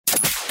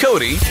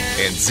Cody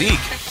and Zeke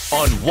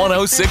on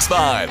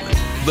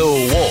 106.5 The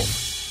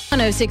Wolf.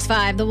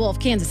 106.5 The Wolf,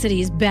 Kansas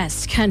City's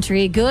best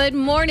country. Good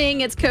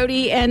morning. It's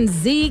Cody and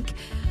Zeke.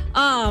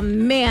 Oh,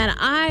 man,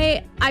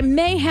 I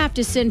may have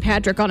to send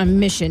Patrick on a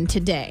mission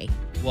today.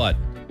 What?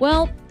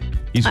 Well,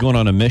 He's going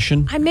on a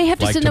mission? I may have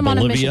to send him on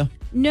a mission.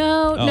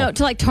 No,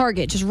 to like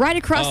Target, just right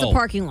across the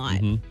parking lot.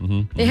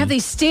 They have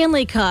these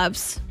Stanley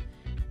Cups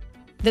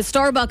that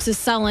Starbucks is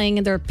selling,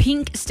 and they're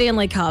pink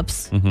Stanley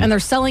Cups, and they're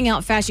selling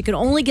out fast. You can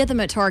only get them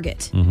at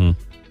Target.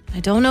 I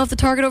don't know if the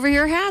Target over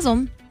here has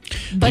them,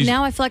 but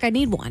now I feel like I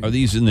need one. Are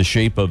these in the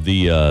shape of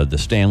the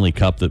Stanley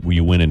Cup that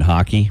you win in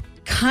hockey?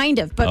 Kind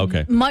of,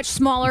 but much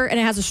smaller, and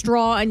it has a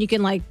straw, and you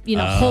can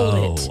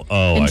hold it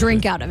and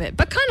drink out of it.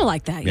 But kind of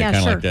like that, yeah,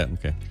 kind sure. of like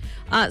that.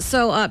 Okay.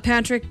 So,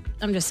 Patrick,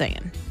 I'm just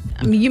saying.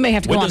 I mean, you may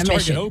have to go on a mission. When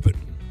does Target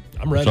open?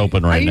 I'm ready. It's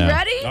open right now. Are you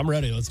ready? I'm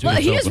ready. Let's do it.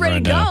 Well, he is ready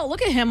to go. now.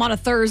 Look at him on a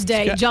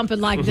Thursday jumping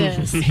like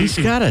this. He's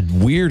got a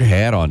weird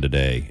hat on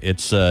today.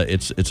 It's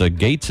a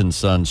Gates and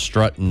Sons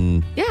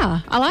strutting. Yeah,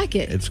 I like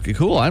it. It's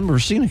cool. I've never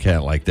seen a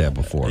cat like that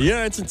before.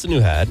 Yeah, it's a new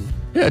hat.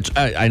 Yeah,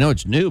 I know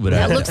it's new, but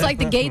It looks like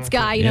the Gates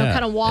guy,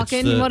 kind of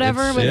walking,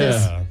 whatever, with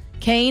his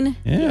cane.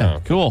 Yeah,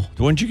 cool.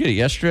 When did you get it?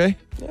 Yesterday?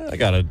 Yeah, I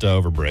got it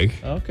over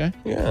break. Okay.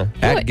 Yeah.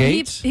 At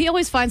Gates? He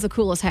always finds the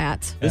coolest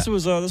hats. This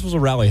was a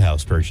Rally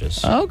House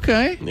purchase.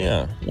 Okay.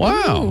 Yeah. Wow.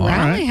 Ooh, All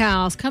Rally right.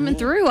 House coming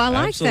through. I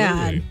like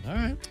Absolutely. that. All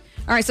right.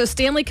 All right, so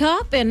Stanley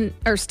Cup the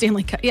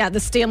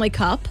Stanley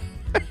Cup.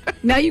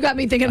 Now you got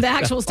me thinking of the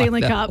actual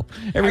Stanley Cup.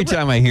 Every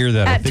time I hear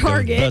that, I At think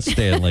Target. of the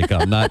Stanley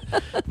Cup, not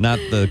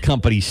the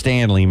company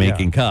Stanley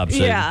making cups.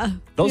 Yeah.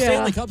 Those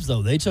Stanley Cups,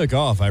 though, they took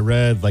off. I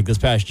read, this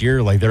past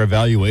year, their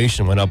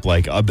evaluation went up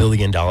 $1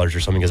 billion or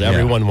something because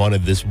everyone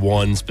wanted this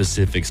one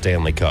specific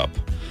Stanley Cup.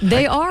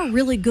 They are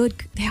really good.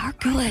 They are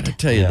good. I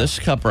tell you, this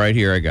cup right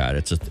here I got,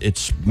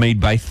 it's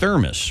made by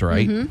Thermos,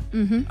 right?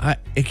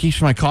 It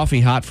keeps my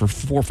coffee hot for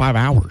 4 or 5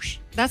 hours.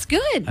 That's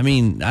good. I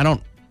mean, I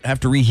don't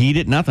have to reheat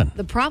it, nothing.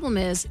 The problem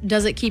is,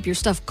 does it keep your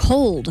stuff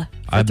cold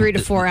for 3 to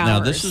 4 hours? Now,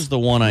 this is the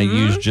one I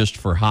use just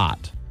for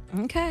hot.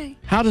 Okay.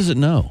 How does it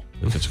know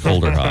if it's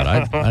cold or hot?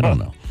 I don't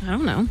know. I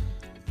don't know.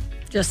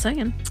 Just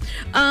saying.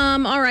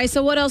 All right,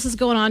 so what else is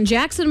going on?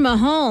 Jackson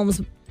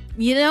Mahomes,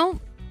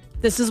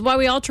 this is why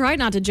we all try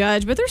not to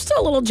judge, but there's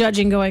still a little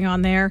judging going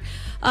on there.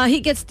 He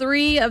gets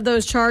 3 of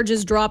those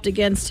charges dropped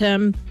against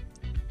him,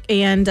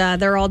 and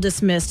they're all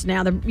dismissed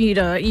now.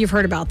 You've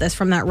heard about this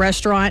from that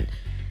restaurant.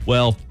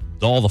 Well,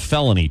 all the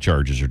felony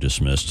charges are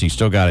dismissed. He's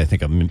still got, I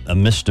think, a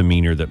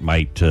misdemeanor that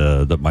might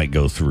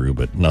go through,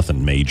 but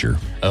nothing major.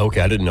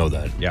 Okay, I didn't know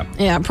that. Yeah.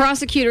 Yeah,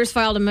 prosecutors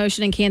filed a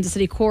motion in Kansas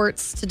City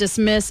courts to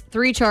dismiss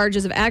 3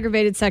 charges of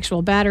aggravated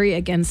sexual battery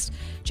against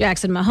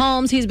Jackson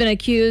Mahomes. He's been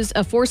accused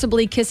of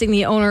forcibly kissing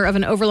the owner of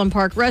an Overland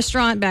Park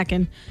restaurant back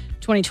in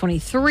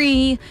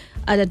 2023.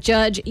 A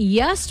judge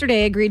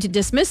yesterday agreed to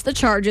dismiss the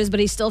charges, but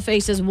he still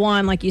faces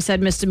 1, like you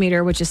said,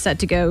 misdemeanor, which is set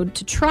to go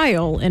to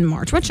trial in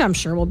March, which I'm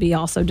sure will be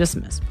also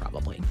dismissed,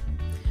 probably.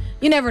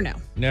 You never know.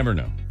 Never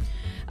know.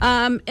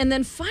 And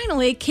then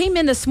finally, came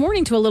in this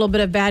morning to a little bit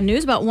of bad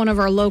news about one of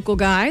our local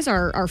guys,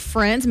 our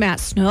friends,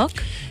 Matt Snook.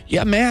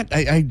 Yeah, Matt,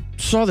 I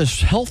saw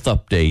this health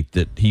update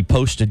that he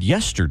posted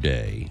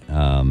yesterday.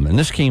 And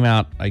this came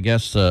out, I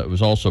guess, it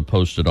was also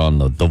posted on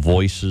the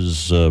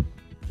Voices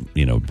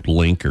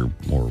link or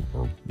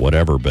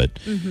whatever. But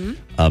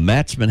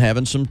Matt's been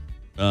having some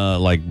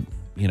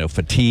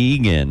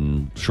fatigue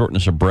and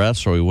shortness of breath.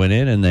 So he went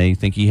in and they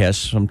think he has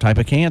some type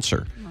of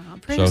cancer.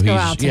 Prayers go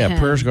out to him.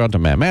 Prayers go out to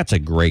Matt. Matt's a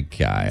great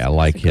guy. I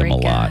like him a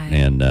lot.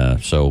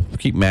 And so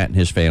keep Matt and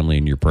his family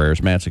in your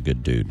prayers. Matt's a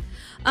good dude.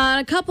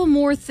 A couple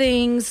more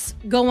things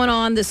going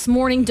on this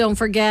morning. Don't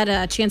forget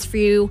a chance for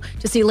you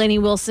to see Lainey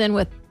Wilson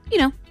with,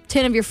 10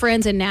 of your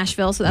friends in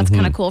Nashville. So that's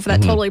kind of cool for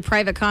that totally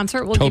private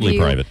concert. We'll Totally give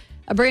you private.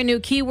 a brand new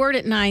keyword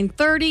at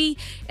 9:30.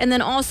 And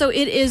then also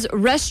it is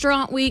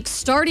Restaurant Week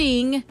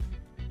starting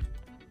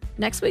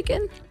next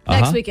weekend?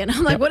 Next weekend.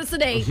 I'm like, what is the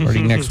date?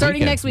 Starting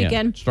next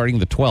weekend. Yeah, starting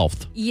the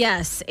 12th.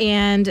 Yes.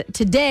 And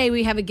today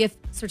we have a gift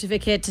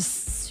certificate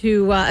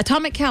to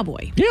Atomic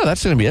Cowboy. Yeah,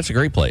 that's a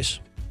great place.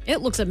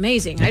 It looks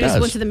amazing. It I just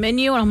does. went to the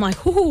menu and I'm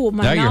like, ooh,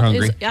 my Now you're mouth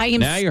hungry. is. I am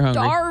Now you're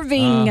hungry.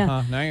 starving.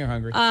 Now you're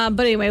hungry. But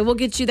anyway, we'll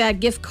get you that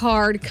gift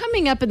card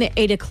coming up in the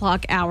 8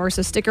 o'clock hour.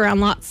 So stick around.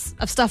 Lots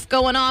of stuff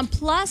going on,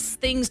 plus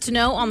things to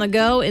know on the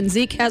go. And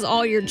Zeke has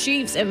all your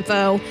Chiefs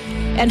info.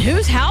 And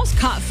whose house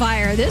caught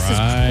fire? This is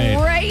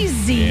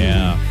crazy.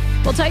 Yeah.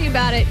 We'll tell you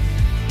about it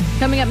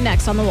coming up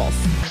next on The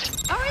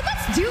Wolf. All right,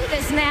 let's do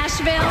this,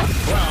 Nashville.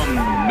 From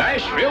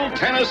Nashville,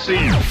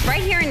 Tennessee.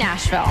 Right here in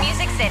Nashville.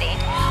 Music City.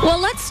 Well,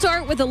 let's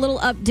start with a little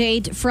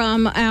update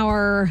from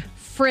our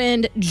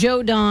friend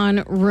Joe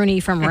Don Rooney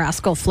from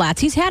Rascal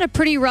Flatts. He's had a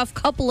pretty rough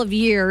couple of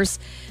years,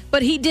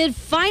 but he did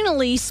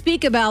finally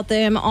speak about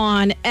them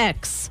on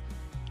X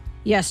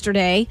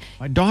yesterday.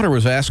 My daughter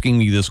was asking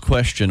me this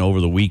question over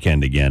the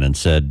weekend again and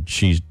said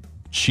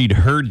she'd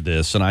heard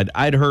this, and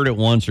I'd heard it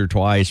once or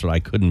twice, but I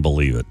couldn't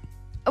believe it.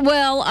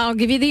 Well, I'll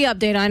give you the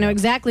update. I know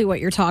exactly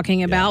what you're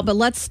talking about, but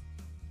let's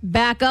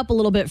back up a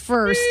little bit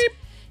first.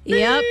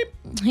 Yep.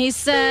 He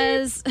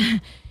says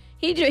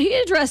he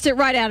addressed it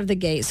right out of the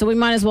gate, so we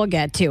might as well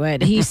get to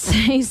it. He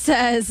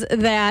says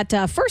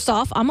that, first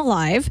off, I'm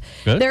alive.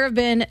 Good. There have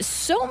been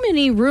so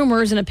many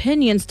rumors and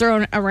opinions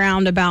thrown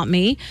around about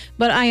me,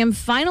 but I am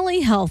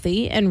finally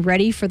healthy and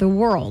ready for the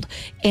world.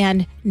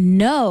 And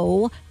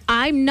no,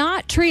 I'm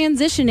not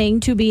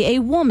transitioning to be a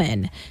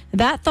woman.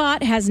 That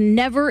thought has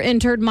never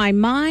entered my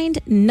mind.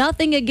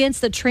 Nothing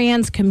against the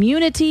trans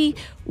community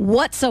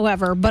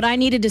whatsoever, but I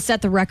needed to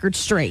set the record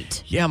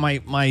straight. Yeah,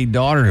 my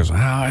daughter goes,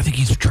 I think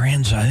he's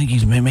trans. I think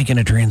he's making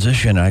a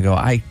transition. I go,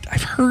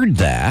 I've heard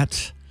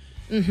that.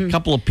 A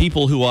couple of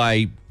people who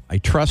I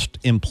trust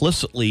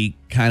implicitly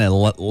kind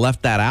of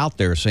left that out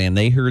there, saying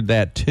they heard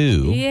that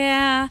too.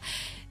 Yeah,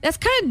 that's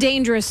kind of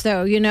dangerous,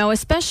 though,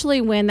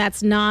 especially when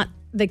that's not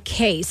the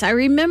case. I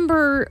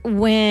remember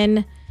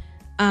when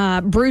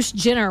Bruce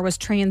Jenner was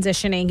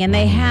transitioning, and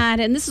they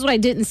had, and this is what I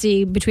didn't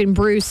see between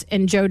Bruce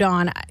and Joe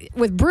Don.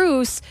 With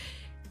Bruce,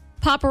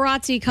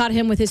 paparazzi caught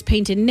him with his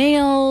painted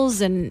nails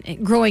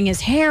and growing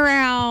his hair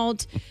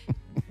out.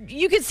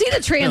 You could see the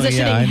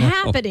transitioning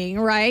happening,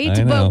 right?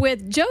 I know. But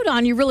with Joe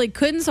Don, you really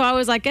couldn't. So I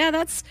was like,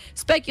 that's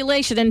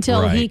speculation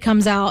until he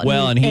comes out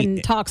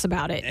and talks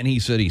about it. And he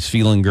said he's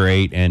feeling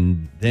great.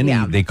 And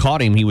then they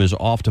caught him. He was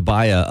off to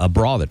buy a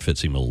bra that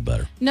fits him a little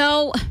better.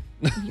 No,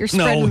 you're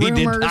spreading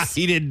rumors.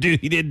 He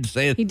didn't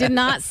say that. He did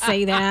not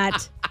say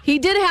that. He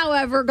did,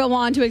 however, go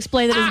on to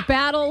explain that his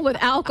battle with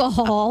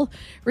alcohol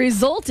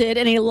resulted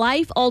in a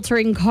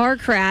life-altering car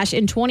crash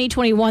in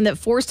 2021 that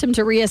forced him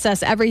to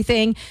reassess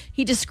everything.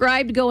 He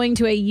described going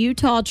to a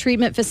Utah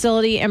treatment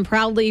facility and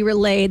proudly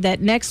relayed that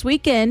next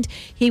weekend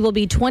he will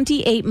be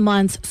 28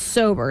 months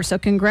sober. So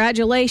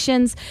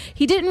congratulations.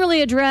 He didn't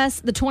really address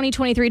the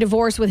 2023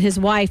 divorce with his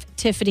wife,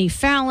 Tiffany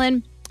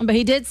Fallon, but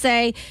he did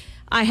say,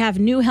 I have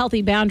new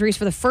healthy boundaries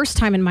for the first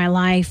time in my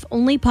life.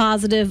 Only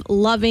positive,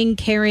 loving,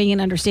 caring, and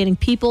understanding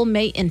people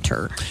may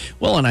enter.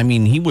 Well, and I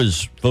mean, he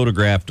was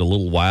photographed a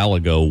little while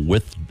ago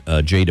with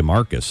Jay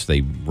DeMarcus.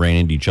 They ran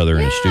into each other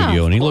in a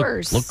studio, and he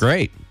looked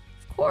great.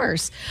 Of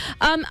course.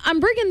 I'm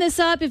bringing this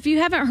up. If you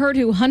haven't heard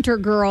who Hunter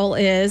Girl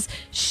is,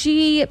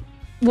 she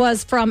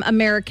was from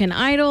American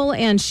Idol,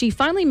 and she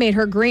finally made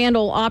her Grand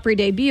Ole Opry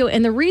debut.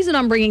 And the reason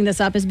I'm bringing this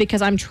up is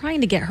because I'm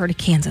trying to get her to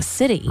Kansas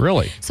City.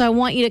 Really? So I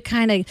want you to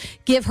kind of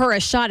give her a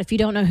shot if you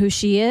don't know who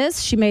she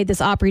is. She made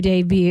this Opry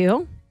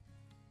debut.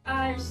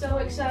 I'm so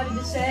excited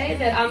to say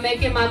that I'm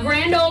making my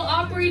Grand Ole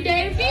Opry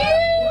debut.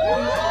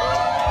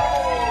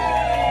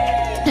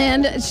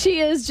 And she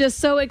is just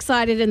so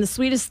excited, and the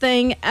sweetest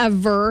thing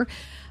ever.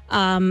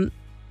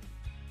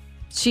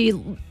 She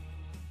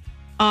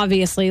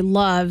obviously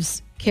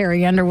loves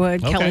Carrie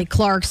Underwood, Kelly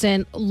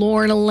Clarkson,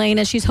 Lauren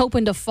Elena. She's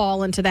hoping to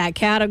fall into that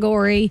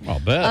category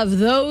of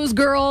those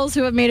girls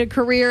who have made a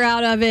career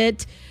out of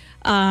it.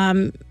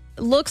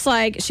 Looks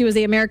like she was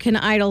the American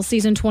Idol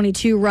season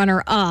 22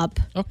 runner-up.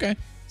 Okay.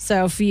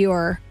 So if you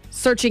are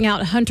searching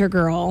out Hunter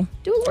Girl,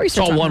 do a little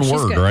research. It's all one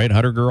word, right?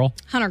 Hunter Girl?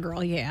 Hunter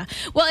Girl, yeah.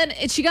 Well,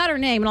 and she got her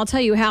name, and I'll tell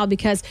you how,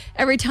 because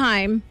every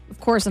time, of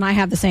course, and I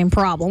have the same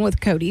problem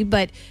with Cody,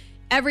 but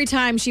every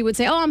time she would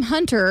say, oh, I'm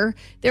Hunter,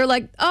 they're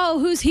like, oh,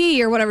 who's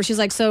he or whatever. She's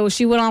like, so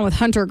she went on with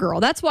Hunter Girl.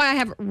 That's why I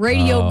have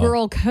Radio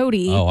Girl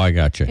Cody. Oh, I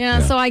got you. Yeah,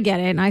 so I get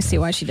it, and I see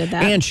why she did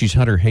that. And she's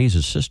Hunter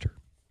Hayes' sister.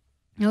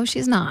 No,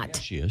 she's not.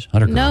 She is.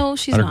 Hunter Girl. No,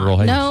 she's Hunter not. Girl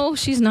Hayes. No,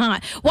 she's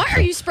not. Why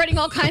are you spreading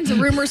all kinds of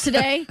rumors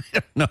today?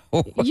 No.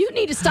 You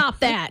need to stop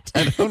that.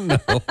 I don't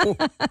know.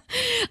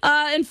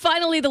 And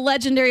finally, the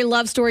legendary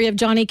love story of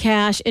Johnny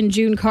Cash and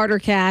June Carter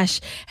Cash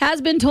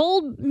has been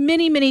told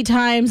many, many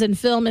times in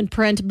film and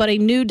print, but a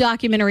new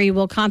documentary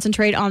will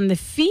concentrate on the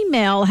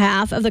female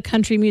half of the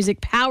country music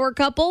power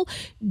couple.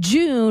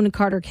 June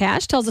Carter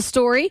Cash tells a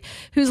story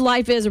whose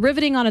life is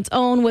riveting on its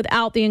own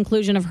without the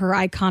inclusion of her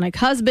iconic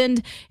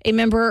husband. A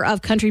member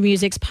of country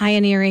music's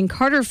pioneering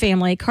Carter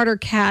family, Carter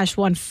Cash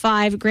won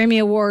 5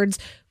 Grammy Awards,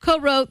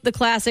 co-wrote the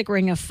classic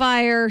Ring of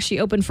Fire. She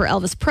opened for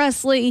Elvis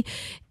Presley,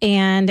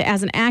 and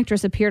as an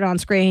actress appeared on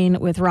screen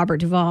with Robert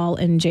Duvall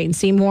and Jane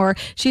Seymour.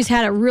 She's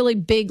had a really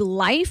big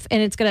life,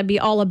 and it's going to be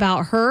all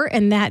about her,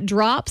 and that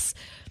drops,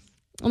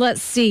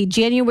 let's see,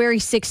 January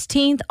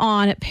 16th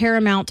on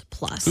Paramount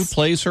Plus. Who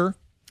plays her?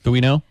 Do we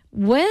know?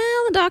 Well,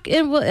 I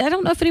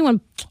don't know if anyone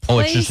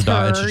plays it's just a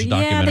her. documentary.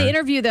 Yeah, they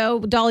interview, though,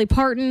 Dolly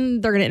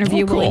Parton. They're going to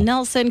interview cool. Willie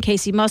Nelson,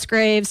 Casey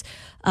Musgraves,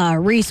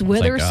 Reese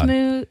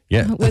Witherspoon.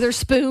 Yeah.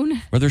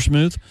 Witherspoon.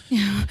 Withersmooth?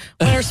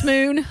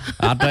 Witherspoon.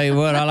 I'll tell you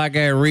what, I like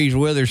that Reese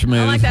Withersmooth.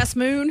 I like that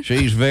spoon.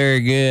 She's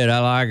very good. I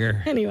like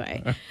her.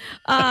 Anyway,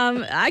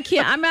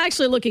 I'm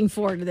actually looking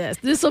forward to this.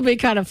 This will be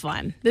kind of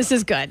fun. This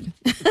is good.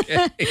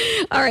 Okay.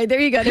 All right,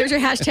 there you go. There's your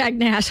hashtag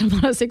Nash on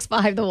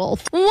 106.5 The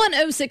Wolf.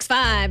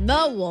 106.5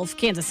 The Wolf,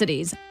 Kansas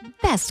City's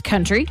best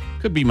country.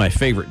 Could be my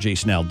favorite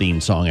Jason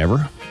Aldean song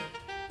ever.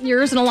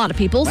 Yours and a lot of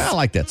people's. I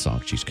like that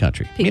song. She's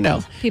country.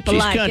 People she's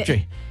like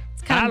country.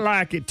 I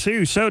like it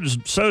too. So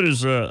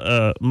does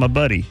my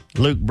buddy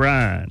Luke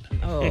Bryan.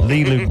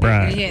 The Luke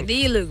Bryan. Yeah,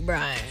 the Luke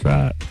Bryan. That's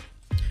right.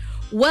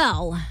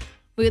 Well,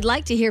 we'd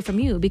like to hear from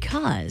you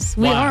because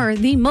we are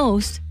the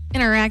most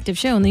interactive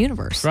show in the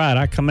universe. Right.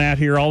 I come out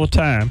here all the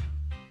time.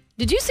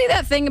 Did you see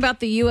that thing about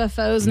the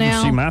UFOs now?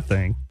 You see my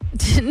thing.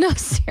 No, What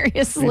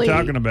seriously. are you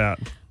talking about?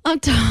 I'm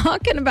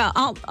talking about,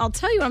 I'll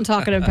tell you what I'm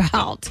talking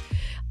about.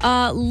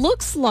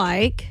 Looks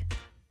like,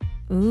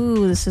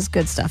 ooh, this is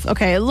good stuff.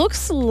 Okay, it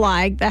looks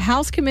like the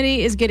House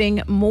committee is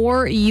getting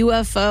more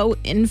UFO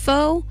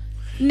info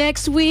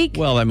next week.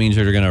 Well, that means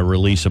they're going to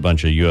release a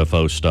bunch of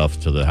UFO stuff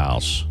to the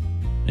House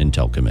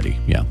Intel Committee.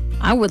 Yeah.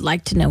 I would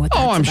like to know what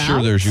that's Oh, I'm about.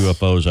 sure there's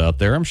UFOs out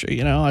there. I'm sure,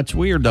 it's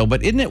weird though.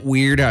 But isn't it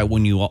weird how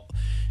when you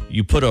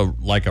put a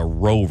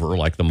rover,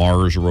 like the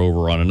Mars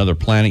rover, on another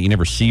planet, you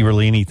never see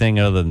really anything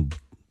other than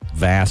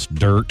vast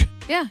dirt.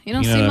 Yeah, you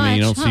don't You see know what much. I mean?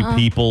 You don't see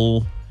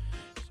people.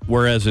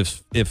 Whereas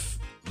if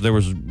there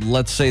was,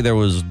 let's say there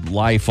was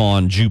life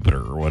on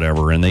Jupiter or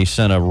whatever, and they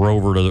sent a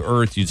rover to the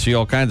Earth, you'd see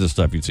all kinds of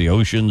stuff. You'd see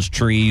oceans,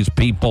 trees,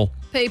 people.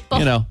 People.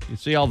 You'd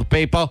see all the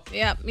people.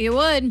 Yep, you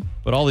would.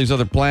 But all these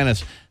other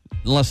planets,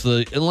 unless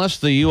the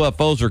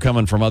UFOs are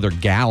coming from other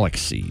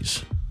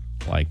galaxies,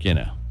 like,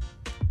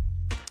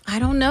 I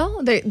don't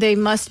know. They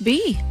must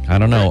be. I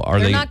don't know. Are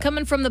They're they not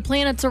coming from the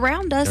planets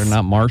around us. They're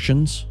not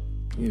Martians?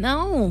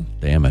 No.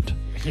 Damn it.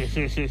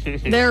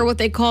 They're what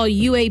they call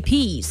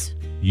UAPs.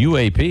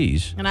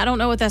 UAPs? And I don't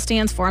know what that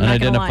stands for. I'm not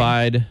going to lie.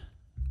 Unidentified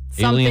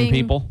alien Something-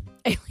 people?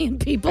 Alien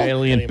people.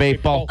 Alien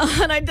people.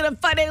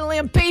 Unidentified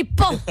alien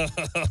people.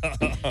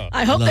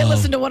 I hope they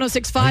listen to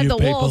 106.5 The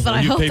Wolf,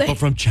 and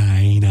from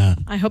China.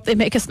 I hope they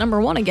make us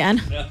number one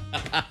again.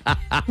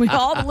 We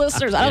all the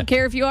listeners. I don't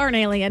care if you are an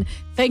alien.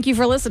 Thank you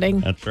for listening.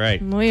 That's right.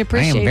 We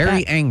appreciate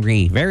that.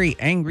 angry. Very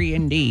angry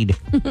indeed.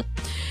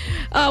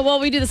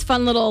 Well, we do this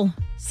fun little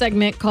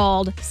segment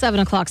called 7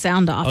 o'clock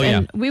sound off. Oh, yeah.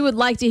 And we would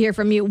like to hear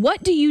from you.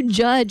 What do you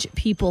judge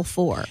people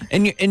for?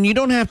 And you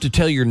don't have to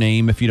tell your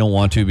name if you don't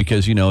want to,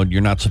 because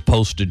you're not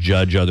supposed to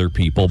judge other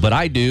people. But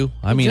I do.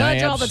 I mean,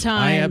 judge all the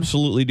time. I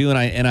absolutely do,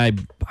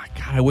 and God,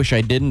 I wish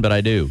I didn't, but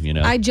I do.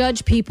 I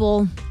judge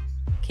people.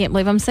 Can't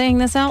believe I'm saying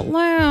this out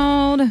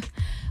loud.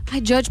 I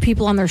judge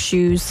people on their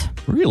shoes.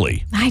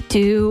 Really? I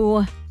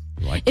do.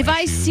 Like If my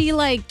I shoes?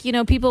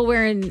 see people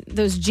wearing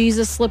those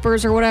Jesus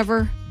slippers or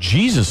whatever,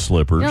 Jesus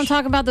slippers. you know, I'm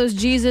talking about those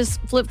Jesus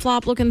flip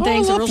flop looking Oh,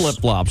 things. I that love are real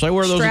flip flops. I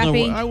wear those.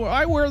 strappy.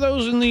 I wear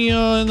those in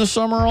the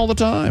summer all the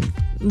time.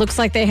 Looks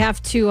like they have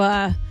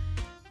to,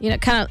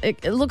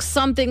 it looks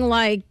something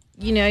like,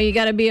 you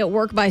got to be at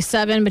work by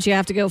 7, but you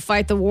have to go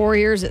fight the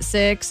Warriors at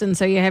 6. And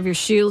so you have your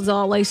shoes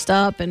all laced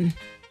up, and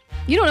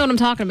you don't know what I'm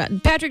talking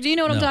about. Patrick, do you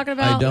know what I'm talking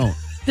about? I don't.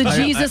 The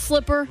Jesus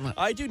slipper?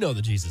 I do know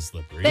the Jesus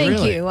slipper. Thank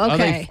Really? you. Are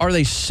Okay.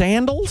 they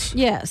sandals?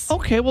 Yes.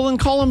 Okay, well then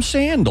call them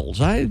sandals.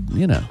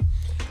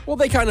 Well,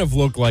 they kind of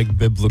look like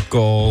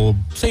biblical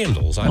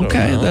sandals. I don't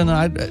Okay, know.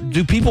 then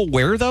do people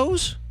wear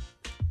those?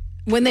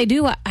 When they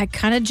do, I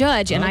kind of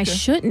judge, and I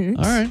shouldn't.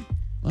 All right.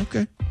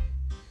 Okay.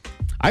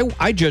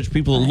 I judge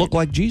people that look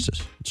like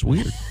Jesus. It's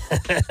weird.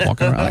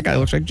 Walking around, that guy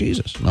looks like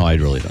Jesus. No, I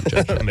really don't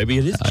judge that. Maybe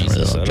it is I Jesus.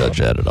 really I don't don't judge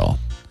know. that at all.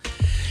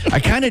 I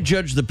kind of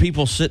judge the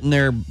people sitting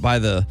there by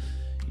the,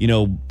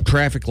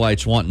 traffic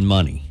lights wanting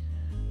money.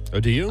 Oh,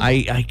 do you?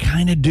 I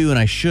kind of do, and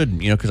I shouldn't,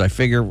 because I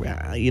figure,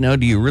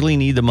 do you really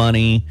need the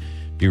money?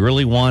 Do you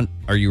really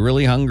are you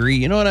really hungry?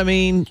 You know what I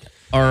mean?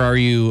 Or do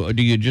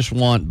you just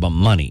want the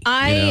money?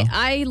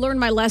 I learned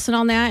my lesson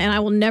on that, and I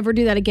will never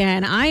do that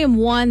again. I am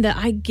one that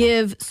I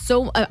give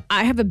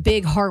I have a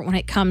big heart when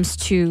it comes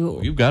to.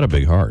 You've got a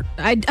big heart.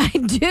 I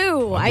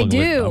do. I've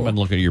been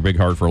looking at your big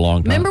heart for a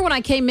long time. Remember when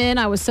I came in,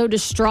 I was so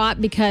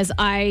distraught because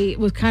I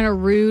was kind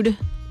of rude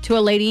to a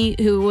lady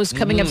who was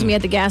coming up to me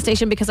at the gas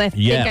station because I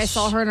think I Yes.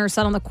 saw her and her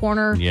son on the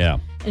corner. Yeah.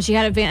 And she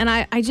had a van,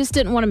 and I just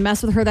didn't want to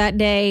mess with her that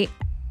day.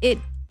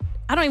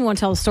 I don't even want to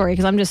tell the story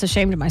because I'm just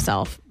ashamed of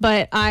myself.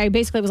 But I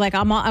basically was like,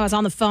 I was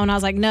on the phone. I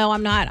was like, no,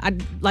 I'm not.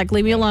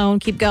 Leave me alone.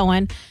 Keep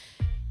going.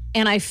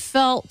 And I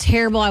felt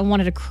terrible. I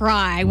wanted to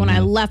cry when I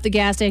left the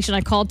gas station.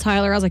 I called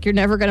Tyler. I was like, you're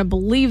never going to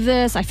believe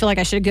this. I feel like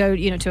I should go,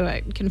 to a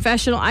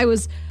confessional. I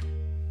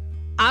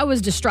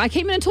was distraught. I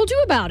came in and told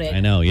you about it. I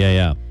know.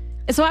 Yeah.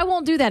 And so I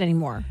won't do that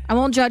anymore. I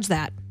won't judge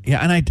that. Yeah,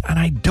 and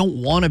I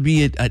don't want to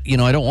be I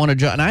don't want to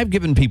judge. And I've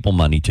given people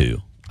money too.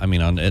 I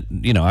mean,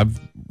 I've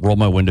rolled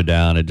my window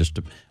down.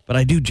 But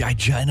I do.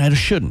 And I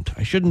shouldn't.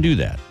 I shouldn't do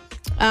that.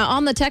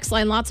 On the text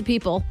line, lots of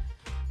people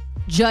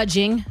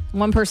judging.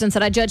 One person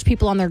said, I judge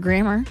people on their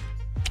grammar.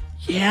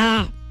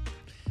 Yeah.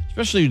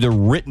 Especially the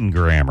written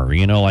grammar.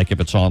 Like if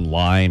it's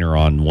online or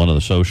on one of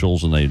the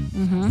socials and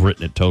they've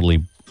written it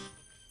totally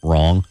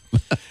wrong.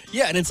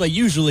 Yeah, and it's like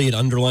usually it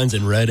underlines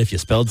in red if you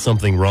spelled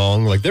something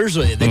wrong. Like they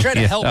try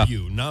to help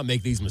you not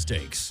make these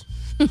mistakes.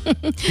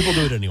 People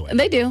do it anyway. And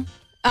they do.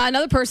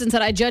 Another person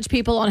said, I judge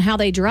people on how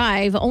they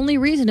drive. Only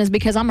reason is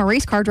because I'm a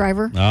race car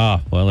driver.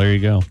 Ah, well, there you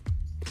go.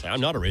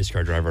 I'm not a race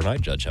car driver, and I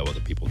judge how other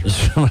people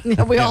drive.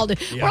 Yeah, we all do.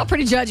 We're all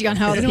pretty judgy on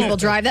how other people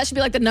drive. That should be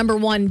like the number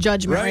one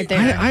judgment right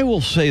there. I will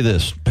say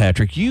this,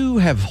 Patrick. You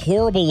have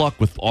horrible luck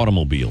with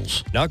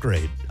automobiles. Not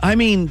great. I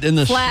mean, in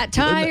the Flat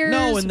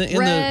tires, in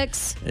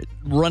wrecks, the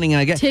running.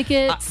 I guess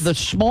tickets. the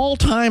small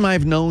time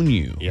I've known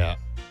you, Yeah.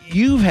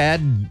 you've had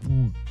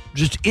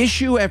just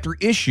issue after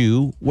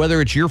issue,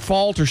 whether it's your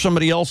fault or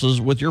somebody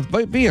else's with your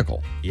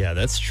vehicle. Yeah,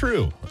 that's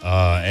true.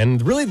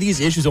 And really, these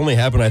issues only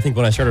happened, I think,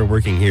 when I started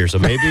working here. So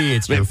maybe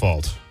it's your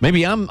fault.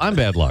 Maybe I'm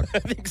bad luck. I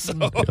think so.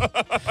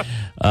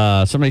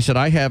 Somebody said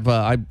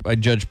I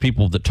judge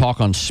people that talk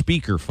on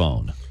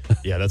speakerphone.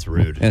 Yeah, that's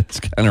rude. It's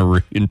kind of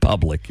rude in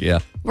public. Yeah.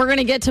 We're going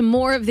to get to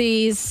more of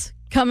these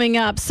coming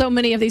up. So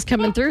many of these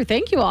coming through.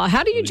 Thank you all.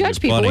 How do you judge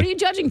people? funny. What are you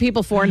judging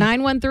people for?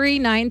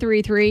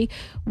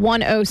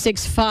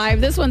 913-933-1065.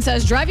 This one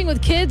says driving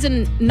with kids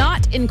and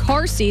not in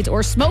car seats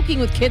or smoking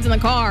with kids in the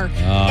car.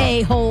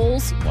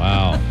 A-holes.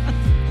 Wow.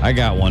 I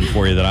got one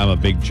for you that I'm a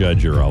big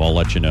judger of. I'll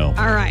let you know.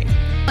 All right.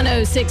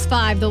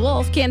 1065 The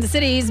Wolf, Kansas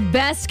City's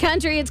best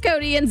country. It's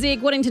Cody and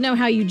Zeke wanting to know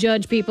how you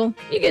judge people.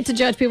 You get to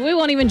judge people. We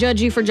won't even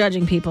judge you for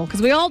judging people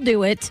because we all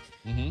do it.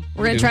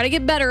 We're going to try to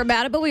get better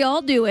about it, but we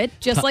all do it,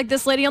 just like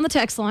this lady on the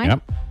text line.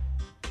 Yep.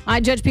 I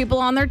judge people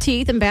on their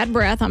teeth and bad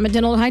breath. I'm a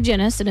dental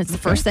hygienist, and it's the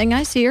first thing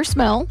I see or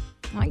smell.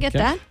 I get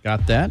that.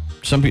 Got that.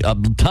 Some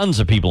tons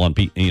of people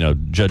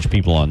judge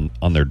people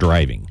on their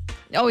driving.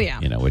 Oh,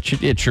 yeah. Which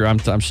it's true. I'm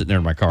sitting there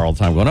in my car all the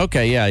time going,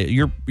 okay, yeah,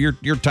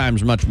 your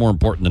time's much more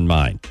important than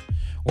mine.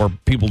 Or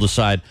people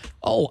decide,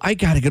 oh, I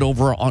got to get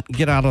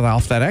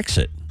off that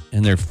exit,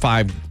 and they're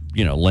 5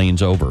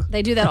 lanes over.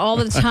 They do that all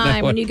the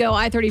time. When you go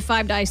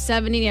I-35 to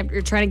I-70,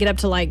 you're trying to get up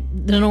to like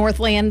the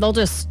Northland, they'll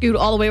just scoot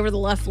all the way over to the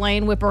left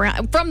lane, whip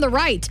around from the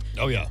right.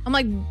 Oh, yeah. I'm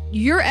like,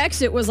 your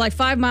exit was like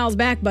 5 miles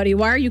back, buddy.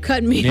 Why are you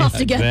cutting me off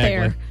to get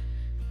there?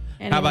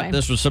 Anyway. How about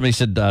this? Somebody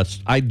said,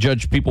 I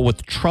judge people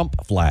with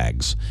Trump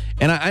flags.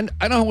 And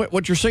I know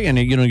what you're saying.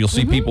 You'll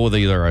see people with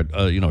either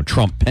a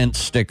Trump Pence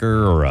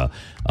sticker or a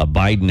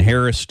Biden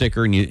Harris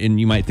sticker, and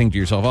you might think to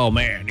yourself, oh,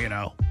 man,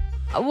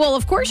 Well,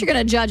 of course you're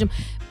going to judge them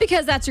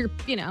because that's your,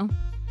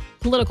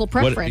 political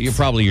preference.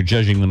 You're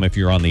judging them if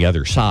you're on the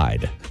other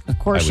side. Of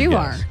course you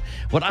are.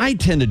 What I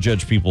tend to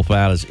judge people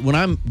about is when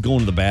I'm going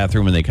to the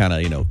bathroom and they kind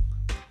of,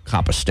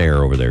 cop a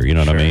stare over there. You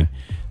know what I mean?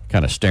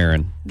 Kind of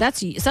staring.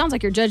 It sounds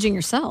like you're judging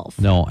yourself.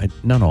 No, I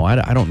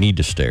don't need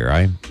to stare.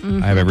 I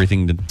have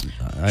everything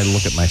I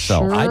look at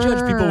myself. Sure. I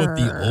judge people with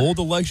the old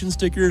election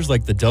stickers,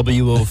 like the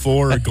W04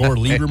 or Gore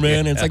Lieberman.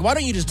 And it's like, why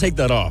don't you just take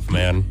that off,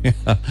 man? Can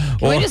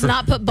we just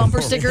not put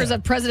bumper stickers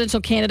of presidential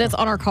candidates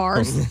on our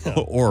cars?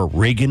 Or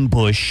Reagan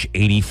Bush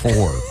 84.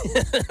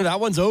 That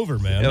one's over,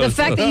 man. The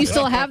fact that you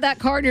still have that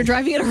car and you're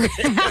driving it around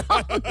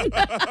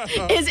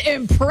is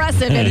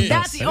impressive. And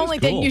that's the only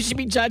thing you should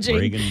be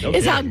judging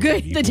is how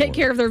good they take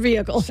care of their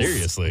vehicles.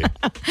 Seriously.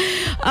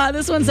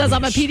 This one says,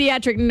 I'm a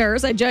pediatric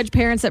nurse. I judge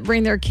parents that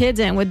bring their kids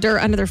in with dirt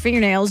under their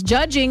fingernails,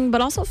 judging,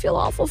 but also feel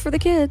awful for the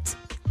kids.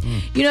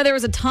 There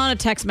was a ton of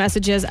text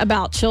messages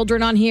about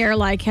children on here,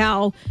 like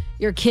how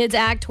your kids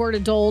act toward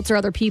adults or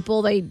other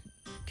people. They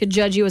could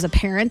judge you as a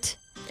parent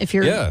if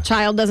your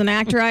child doesn't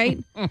act right.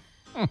 I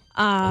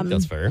think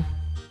that's fair.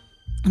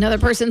 Another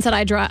person said,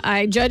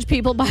 I judge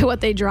people by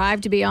what they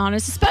drive, to be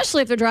honest,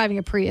 especially if they're driving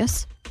a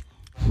Prius.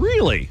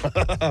 Really?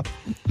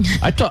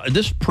 I thought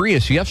this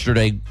Prius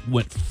yesterday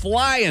went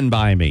flying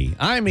by me.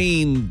 I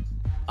mean,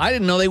 I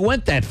didn't know they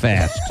went that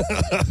fast.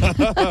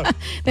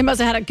 They must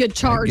have had a good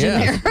charge in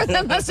there.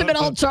 That must have been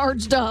all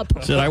charged up.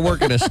 Said I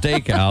work at a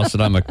steakhouse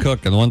and I'm a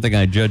cook, and the one thing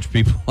I judge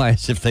people by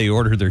is if they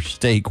order their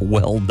steak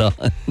well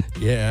done.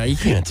 Yeah, you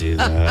can't do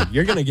that.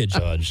 You're going to get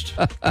judged.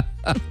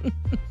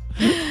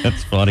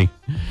 That's funny.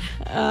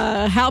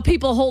 How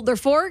people hold their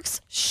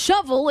forks.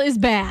 Shovel is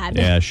bad.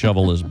 Yeah,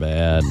 shovel is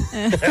bad.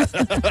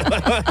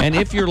 And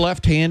if you're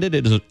left-handed,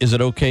 is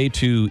it okay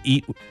to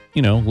eat,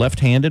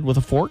 left-handed with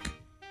a fork?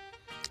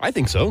 I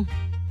think so.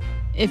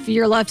 If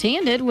you're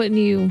left-handed, wouldn't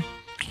you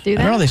do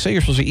that? I don't know. They say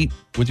you're supposed to eat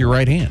with your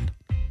right hand.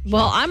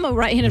 Well, I'm a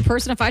right-handed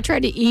person. If I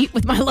tried to eat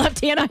with my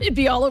left hand, I'd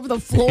be all over the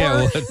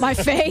floor, my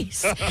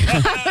face.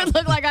 I would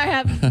look like I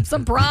have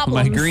some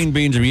problems. My green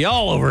beans would be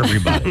all over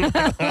everybody.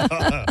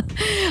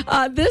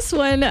 This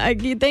one,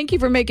 thank you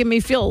for making me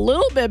feel a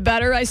little bit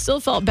better. I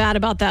still felt bad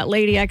about that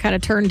lady I kind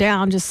of turned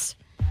down. I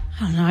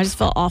don't know. I just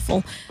felt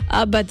awful.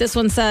 But this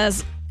one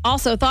says,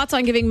 also, thoughts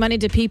on giving money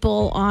to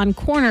people on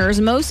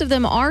corners. Most of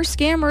them are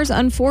scammers,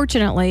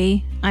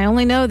 unfortunately. I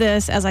only know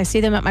this as I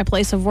see them at my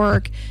place of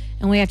work,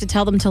 and we have to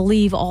tell them to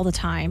leave all the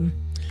time.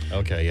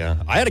 Okay, yeah.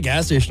 I had a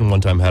gas station one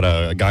time, had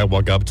a guy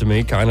walk up to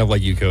me, kind of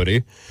like you,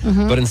 Cody,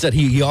 but instead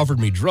he offered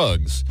me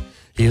drugs.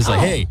 He was like,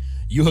 hey,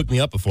 you hooked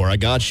me up before. I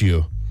got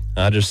you.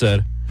 I just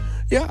said,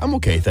 yeah, I'm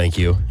okay, thank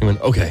you. He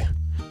went, okay.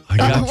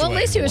 Well, at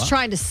least he was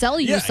trying to sell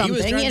you something, he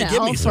was trying to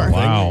give me something.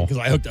 Wow. Because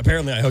I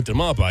hooked him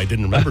up. I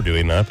didn't remember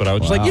doing that, but I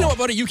was just like, you know what,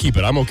 buddy, you keep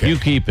it. I'm okay. You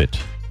keep it.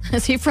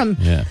 Is he from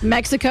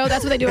Mexico?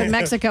 That's what they do in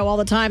Mexico all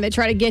the time. They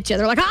try to get you.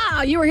 They're like,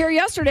 you were here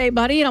yesterday,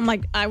 buddy. And I'm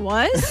like, I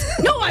was?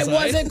 No, I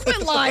wasn't.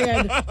 Quit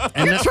lying.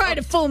 You're trying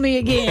to fool me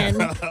again.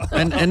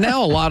 And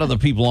now a lot of the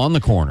people on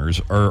the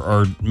corners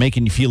are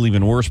making you feel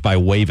even worse by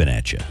waving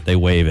at you. They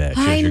wave at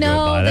you as you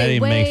go by. That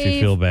even makes you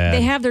feel bad.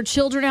 They have their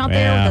children out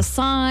there with a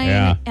sign.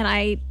 Yeah. And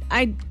I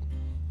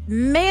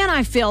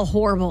feel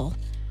horrible.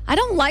 I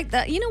don't like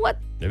that. You know what?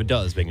 If it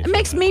does, it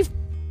makes me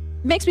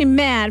makes me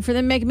mad for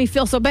them making me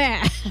feel so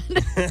bad.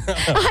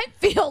 I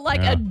feel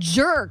like a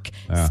jerk.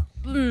 Yeah.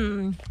 I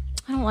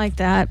don't like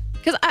that.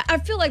 Because I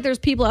feel like there's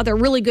people out there,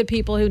 really good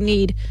people who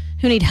need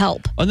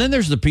help. And then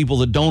there's the people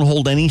that don't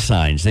hold any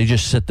signs. They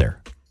just sit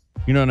there.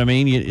 You know what I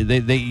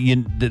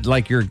mean?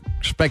 Like you're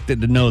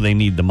expected to know they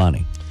need the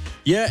money.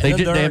 Yeah, They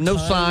have no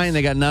sign.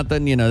 They got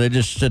nothing. They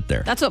just sit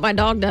there. That's what my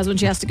dog does when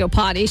she has to go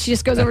potty. She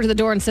just goes over to the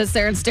door and sits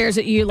there and stares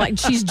at you like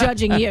she's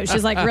judging you.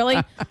 She's like, really?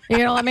 You're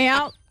going to let me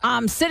out?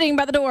 I'm sitting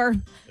by the door.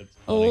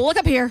 Look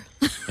up here.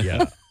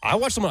 Yeah. I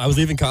watched someone. I was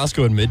leaving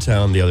Costco in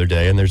Midtown the other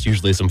day, and there's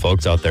usually some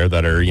folks out there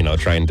that are,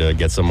 trying to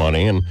get some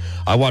money. And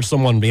I watched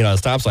someone being at a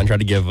stop sign try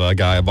to give a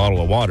guy a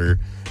bottle of water,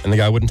 and the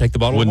guy wouldn't take the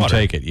bottle of water.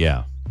 Wouldn't take it,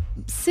 yeah.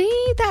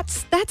 See,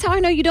 that's how I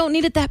know you don't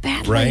need it that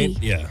badly. Right?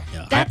 Yeah.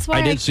 That's why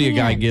I did see a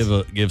guy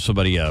can't. give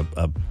somebody a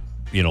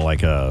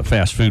like a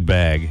fast food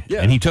bag,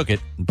 Yeah. and he took it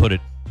and put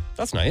it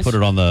That's nice.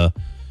 on the,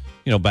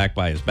 back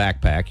by his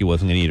backpack. He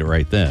wasn't going to eat it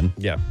right then.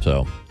 Yeah.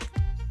 So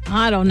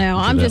I don't know.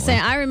 I'm just Incidentally.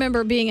 saying, I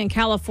remember being in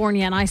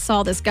California and I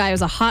saw this guy. It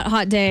was a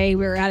hot day.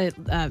 We were at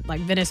it,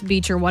 like Venice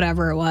Beach or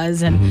whatever it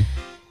was. And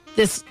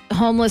this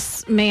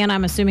homeless man,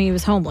 I'm assuming he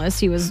was homeless,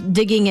 he was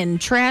digging in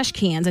trash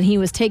cans and he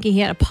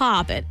had a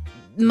pop. It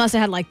must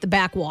have had like the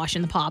backwash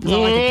in the pop, is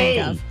all I could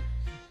think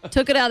of.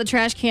 Took it out of the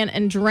trash can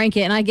and drank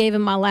it. And I gave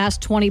him my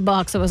last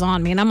 $20 that was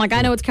on me. And I'm like,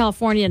 I know it's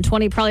California and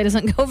 20 probably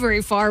doesn't go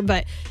very far,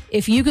 but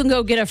if you can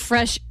go get a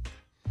fresh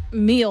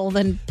meal,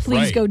 then please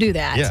Right. go do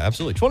that. Yeah,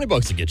 absolutely.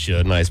 $20 to get you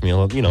a nice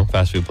meal,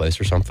 fast food place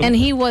or something. And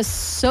he was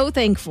so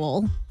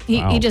thankful.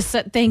 He just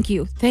said, thank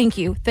you. And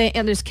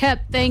just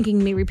kept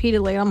thanking me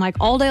repeatedly. I'm like,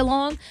 all day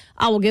long,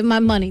 I will give my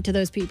money to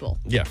those people.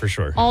 Yeah, for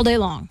sure. All day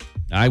long.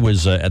 I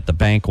was at the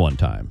bank one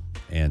time,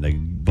 and the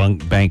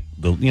bank,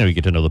 you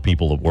get to know the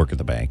people that work at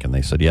the bank, and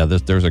they said, yeah,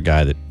 there's a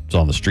guy that's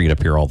on the street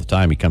up here all the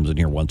time. He comes in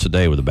here once a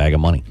day with a bag of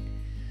money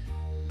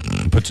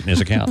and puts it in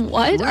his account.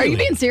 What? Are you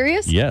being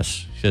serious?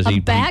 Yes. Says A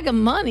bag of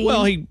money?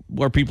 Well,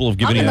 where people have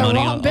given I'm him in the money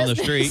wrong on the business.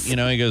 street.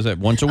 He goes that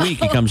once a week.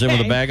 He comes in with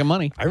a Okay. bag of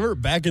money. I remember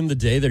back in the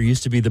day, there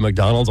used to be the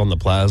McDonald's on the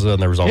plaza,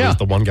 and there was always Yeah.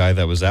 the one guy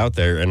that was out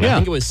there. And Yeah. I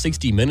think it was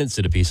 60 minutes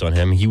at a piece on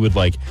him. He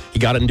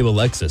got into a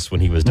Lexus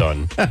when he was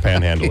done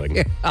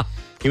panhandling.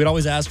 He would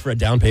always ask for a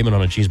down payment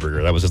on a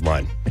cheeseburger. That was his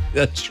line.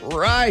 That's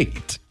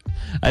right.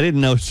 I didn't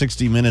know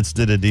 60 Minutes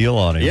did a deal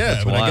on it. Yeah,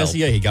 That's but I wild. guess,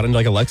 he got into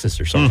like a Lexus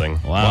or something.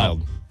 Wow.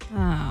 Wild.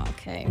 Oh,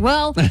 okay.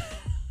 Well,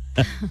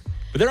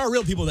 But there are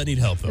real people that need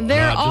help, though.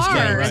 there Not just- are,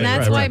 right, and that's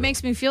right, why right. it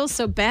makes me feel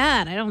so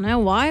bad. I don't know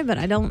why, but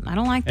I don't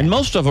like that. And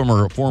most of them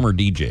are former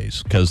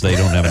DJs because they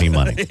don't have any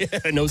money.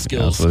 No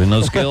skills. So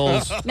no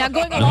skills. Now,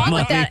 going along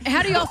with that,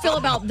 how do y'all feel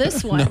about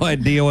this one? No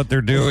idea what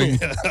they're doing.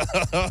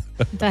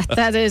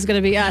 That is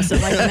going to be us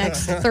in like the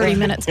next 30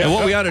 minutes. And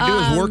what we ought to do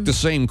is work the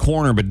same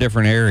corner but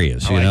different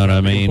areas. You like know what that.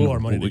 I We can mean? pool our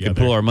money we could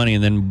together. pull our money,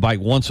 and then like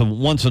once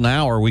an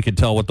hour, we could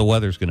tell what the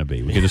weather's going to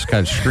be. We could just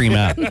kind of scream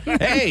out,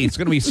 "Hey, it's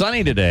going to be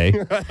sunny today."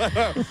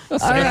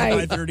 All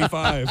right.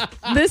 35.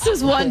 This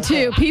is one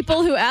too.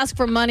 People who ask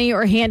for money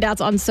or handouts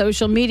on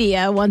social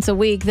media once a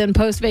week, then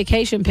post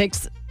vacation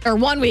pics, or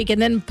 1 week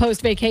and then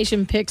post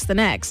vacation pics the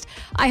next.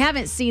 I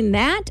haven't seen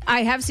that.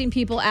 I have seen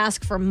people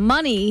ask for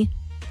money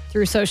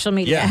through social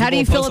media. Yeah, How do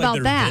you people feel post, about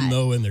like, that? their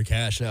Venmo and their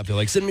Cash App. They're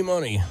like, send me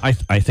money. I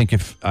think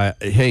if I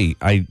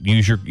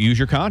use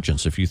your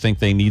conscience. If you think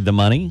they need the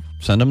money,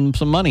 send them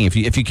some money if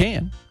you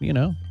can.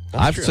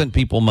 I've true. sent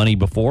people money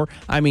before.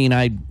 I mean,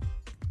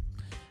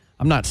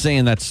 I'm not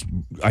saying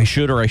I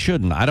should or I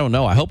shouldn't. I don't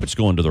know. I hope it's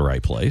going to the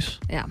right place.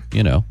 Yeah.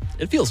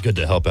 It feels good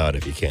to help out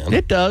if you can.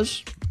 It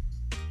does.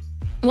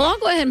 Well, I'll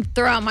go ahead and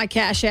throw out my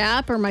Cash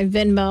App or my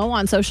Venmo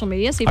on social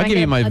media. See if I'll I give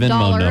can you get my a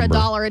Venmo number.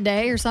 $1 a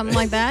day or something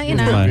like that.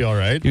 That'd be all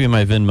right. Give you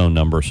my Venmo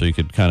number so you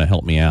could kind of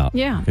help me out.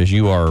 Yeah. Because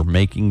you are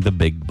making the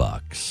big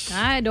bucks.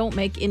 I don't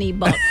make any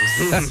bucks.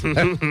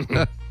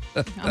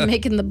 I'm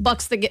making the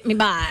bucks that get me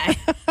by.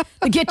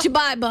 The get you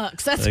by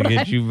bucks. That's They what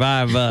get you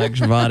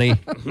 $5, buddy.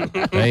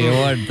 Tell you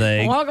one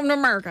thing. Welcome to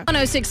America.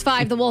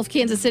 106.5, The Wolf,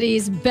 Kansas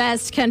City's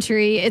best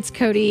country. It's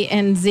Cody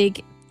and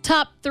Zeke.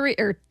 Top 3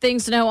 or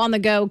things to know on the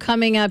go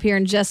coming up here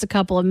in just a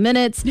couple of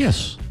minutes.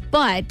 Yes.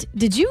 But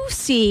did you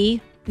see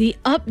the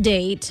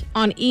update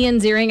on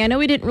Ian's earring? I know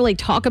we didn't really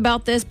talk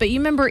about this, but you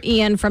remember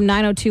Ian from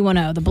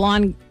 90210, the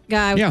blonde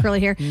guy with Yeah. curly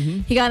hair?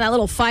 He got in that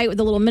little fight with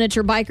the little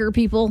miniature biker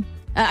people.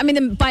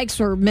 The bikes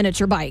were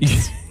miniature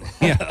bikes.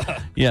 Yeah.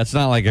 It's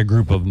not like a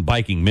group of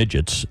biking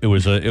midgets. It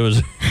was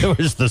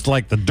this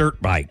like the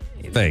dirt bike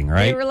thing,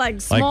 right? They were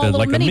like small little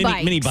the mini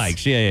bikes. mini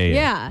bikes.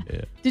 Yeah.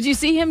 Did you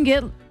see him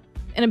get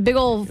in a big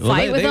old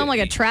fight they- with they- them? Like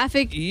a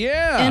traffic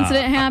Yeah.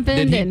 incident happened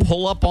Did he and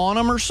pull up on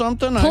him or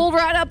something? pulled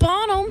right up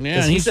on him. Yeah,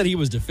 Because and he said he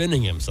was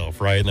defending himself,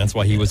 right? And that's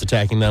why he was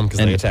attacking them, because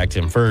they attacked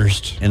him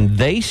first. and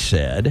they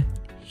said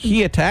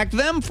he attacked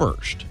them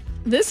first.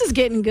 This is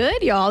getting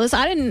good, y'all.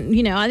 I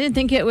didn't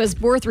think it was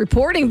worth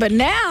reporting, but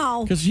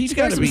now 'Cause he's there's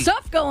gotta some be-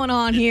 stuff going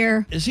on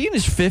here. Is he in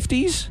his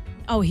 50s?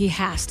 Oh, he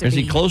has to Is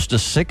be. he close to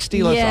 60?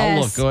 Yes, I'll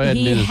look. Go ahead and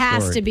he do the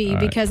has story. to be All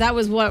right. because that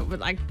was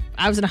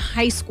I was in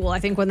high school, I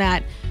think, when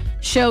that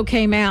show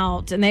came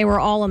out, and they were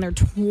all in their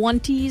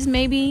 20s,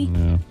 maybe.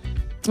 Yeah.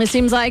 It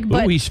seems like,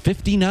 but He's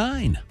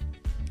 59.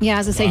 yeah,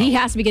 as I say, he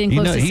has to be getting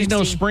close to 60. He's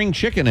no spring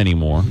chicken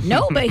anymore.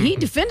 No, but he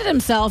defended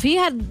himself. He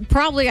had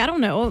probably, I don't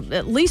know,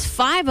 at least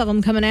 5 of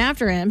them coming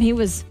after him. He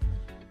was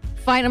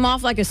fighting them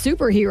off like a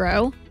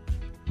superhero,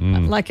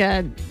 like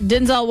a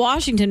Denzel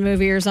Washington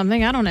movie or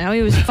something. I don't know.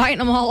 He was fighting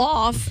them all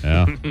off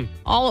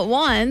all at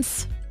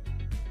once.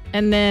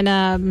 And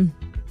then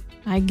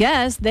I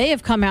guess they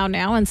have come out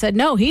now and said,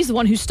 no, he's the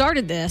one who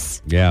started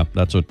this. Yeah,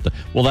 that's what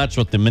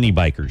the mini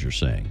bikers are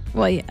saying.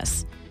 Well,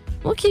 yes.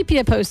 We'll keep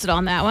you posted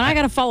on that one. I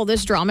got to follow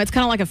this drama. It's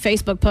kind of like a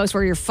Facebook post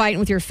where you're fighting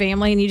with your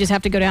family and you just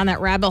have to go down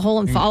that rabbit hole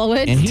and follow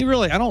it. And he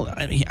really,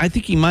 I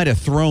think he might have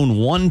thrown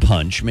 1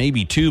 punch,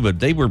 maybe 2, but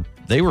they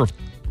were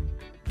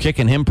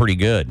kicking him pretty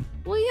good.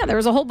 Well, yeah, there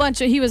was a whole bunch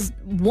of, he was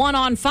 1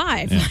 on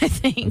 5, I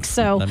think.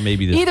 So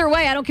either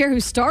way, I don't care who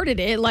started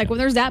it. Like when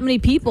there's that many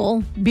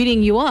people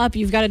beating you up,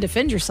 you've got to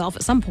defend yourself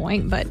at some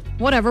point. But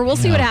whatever, we'll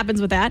see what happens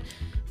with that.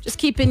 Just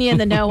keeping you in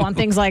the know on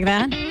things like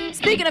that.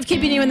 Speaking of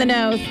keeping you in the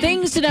know,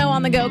 things to know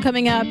on the go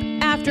coming up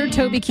after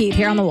Toby Keith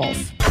here on The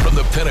Wolf. From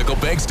the Pinnacle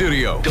Bank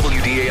Studio,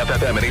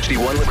 WDAF-FM and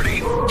HD1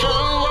 Liberty.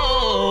 The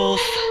Wolf.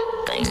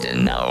 Things to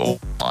know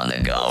on the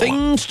go.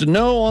 Things to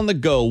know on the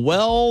go.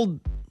 Well,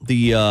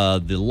 the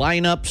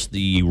lineups,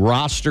 the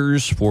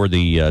rosters for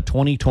the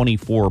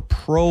 2024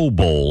 Pro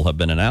Bowl have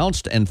been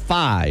announced, and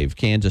 5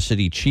 Kansas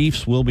City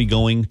Chiefs will be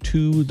going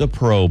to the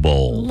Pro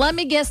Bowl. Let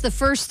me guess the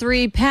first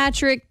 3,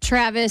 Patrick,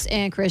 Travis,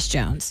 and Chris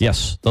Jones.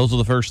 Yes, those are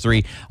the first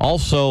 3.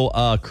 Also,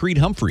 Creed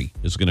Humphrey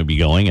is going to be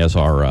going as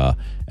our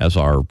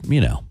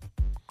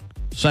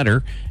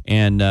center,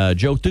 and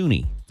Joe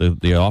Thuney,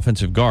 the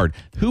offensive guard,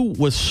 who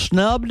was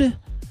snubbed.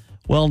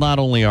 Well, not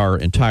only our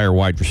entire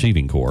wide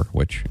receiving core,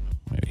 which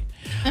maybe.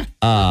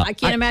 I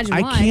can't imagine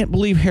why. I can't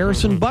believe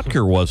Harrison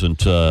Butker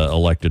wasn't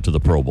elected to the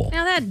Pro Bowl.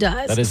 Now that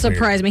does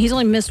surprise me. He's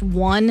only missed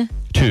 1.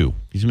 2.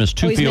 He's missed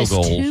 2 field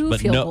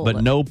goals,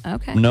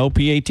 no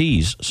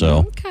PATs. So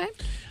okay.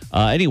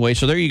 Anyway,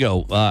 so there you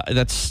go.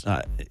 That's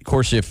of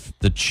course, if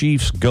the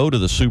Chiefs go to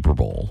the Super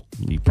Bowl,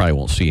 you probably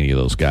won't see any of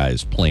those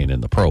guys playing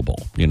in the Pro Bowl.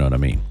 You know what I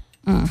mean?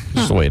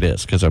 That's the way it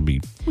is, because I'd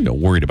be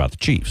worried about the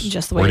Chiefs.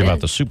 Just the way worried it about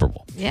is. the Super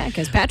Bowl. Yeah,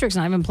 because Patrick's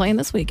not even playing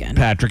this weekend.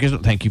 Patrick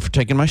isn't. Thank you for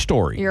taking my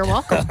story. You're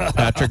welcome.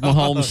 Patrick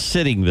Mahomes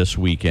sitting this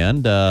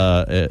weekend.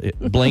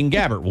 Blaine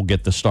Gabbert will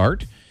get the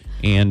start.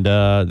 And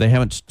they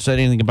haven't said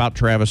anything about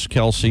Travis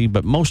Kelce,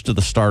 but most of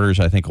the starters,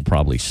 I think, will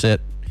probably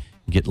sit,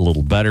 get a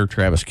little better.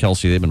 Travis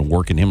Kelce, they've been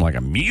working him like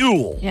a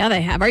mule. Yeah,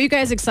 they have. Are you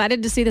guys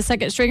excited to see the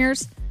second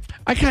stringers?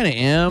 I kind of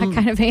am. I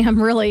kind of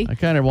am, really. I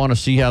kind of want to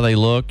see how they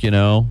look,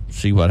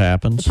 see what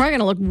happens. They're probably going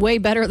to look way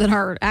better than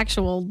our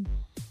actual...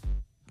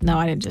 No,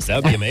 I didn't just say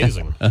that. That'd be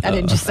amazing. I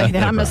didn't just say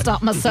that. I'm going to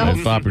stop myself.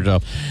 Stop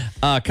yourself.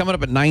 Coming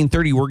up at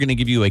 9:30, we're going to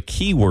give you a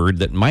keyword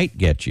that might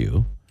get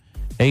you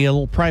a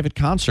little private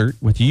concert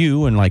with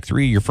you and like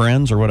 3 of your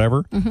friends or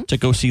whatever to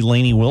go see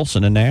Lainey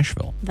Wilson in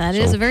Nashville. That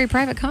is a very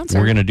private concert.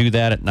 We're going to do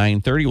that at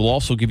 9:30. We'll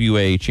also give you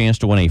a chance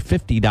to win a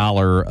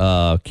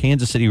 $50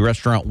 Kansas City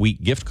Restaurant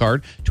Week gift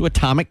card to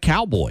Atomic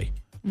Cowboy.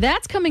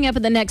 That's coming up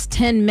in the next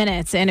 10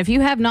 minutes. And if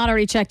you have not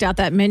already checked out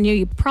that menu,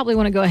 you probably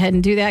want to go ahead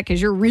and do that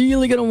because you're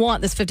really going to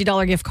want this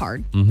 $50 gift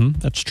card.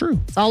 That's true.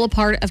 It's all a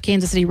part of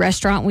Kansas City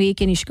Restaurant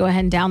Week, and you should go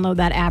ahead and download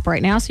that app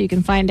right now so you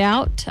can find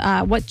out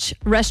which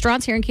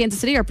restaurants here in Kansas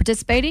City are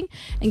participating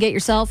and get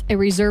yourself a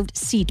reserved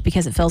seat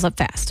because it fills up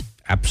fast.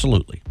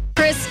 Absolutely.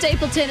 Chris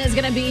Stapleton is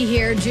going to be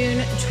here June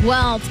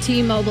 12th,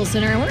 T-Mobile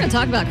Center. And we're going to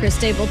talk about Chris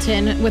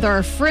Stapleton with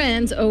our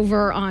friends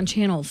over on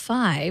Channel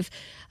 5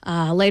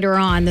 later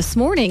on this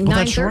morning, 9:30.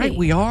 That's right,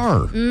 we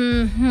are.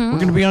 We're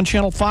going to be on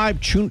Channel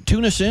 5. Tune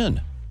us in.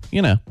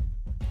 Tune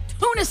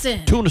us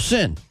in. Tune us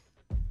in.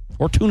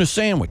 Or tuna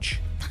sandwich.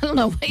 I don't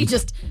know. Why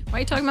are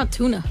you talking about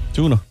tuna?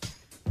 Tuna.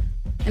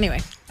 Anyway.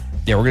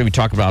 Yeah, we're going to be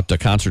talking about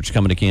concerts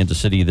coming to Kansas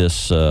City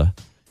this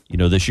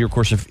year. Of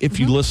course, if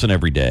you listen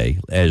every day,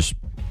 as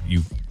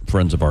you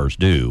friends of ours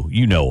do,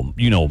 you know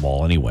them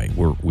all anyway.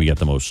 We got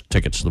the most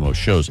tickets to the most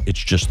shows. It's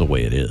just the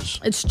way it is.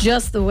 It's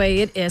just the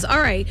way it is.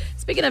 All right.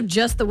 Speaking of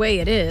just the way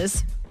it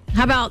is,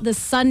 how about this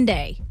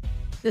Sunday?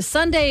 This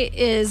Sunday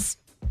is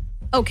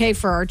okay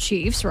for our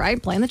Chiefs, right?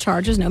 Playing the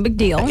Chargers, no big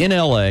deal. In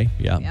L.A.,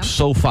 yeah.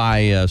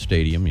 SoFi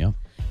Stadium, yeah.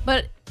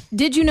 But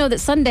did you know that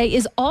Sunday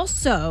is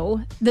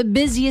also the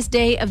busiest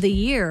day of the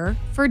year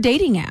for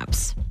dating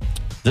apps?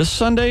 This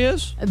Sunday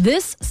is?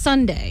 This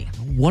Sunday.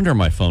 No wonder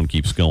my phone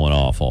keeps going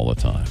off all the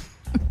time.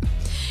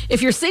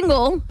 If you're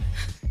single...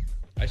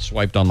 I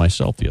swiped on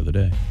myself the other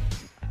day.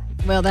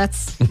 Well, that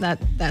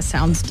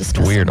sounds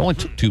disgusting. Weird. Only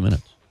took 2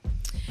 minutes.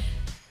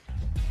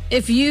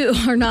 If you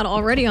are not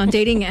already on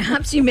dating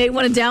apps, you may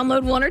want to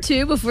download 1 or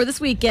 2 before this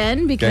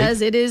weekend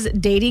because it is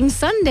Dating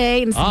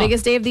Sunday, and it's the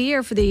biggest day of the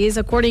year for these.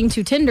 According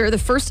to Tinder, the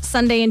first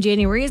Sunday in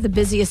January is the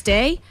busiest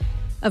day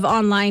of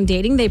online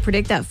dating. They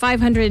predict that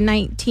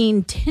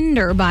 519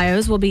 Tinder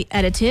bios will be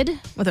edited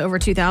with over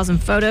 2,000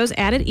 photos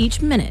added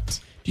each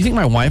minute. Do you think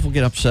my wife will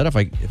get upset if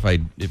I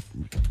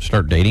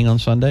start dating on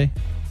Sunday?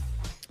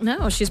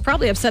 No, she's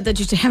probably upset that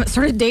you haven't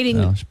started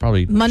dating she's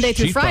probably Monday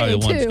through she's Friday, probably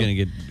the one too. that's going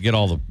to get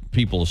all the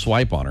people to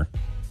swipe on her,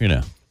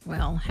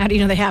 Well, how do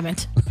you know they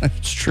haven't?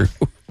 That's true.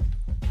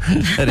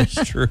 That is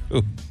true.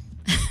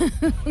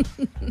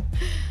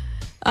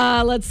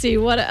 Let's see,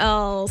 what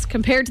else?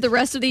 Compared to the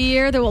rest of the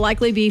year, there will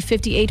likely be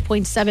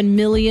 58.7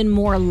 million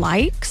more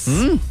likes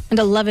and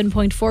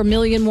 11.4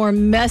 million more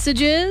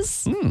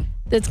messages.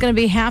 That's going to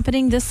be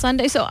happening this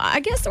Sunday. So I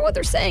guess what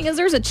they're saying is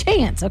there's a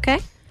chance, okay?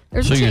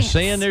 There's So a you're chance.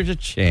 saying there's a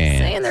chance.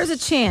 Saying there's a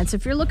chance.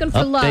 If you're looking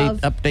for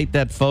love, Update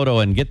that photo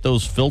and get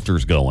those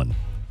filters going.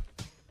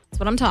 that's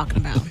what I'm talking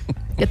about.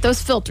 Get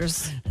those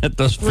filters. Get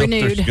those filters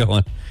Renewed.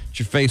 going. Get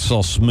your face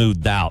all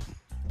smoothed out.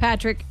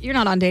 Patrick, you're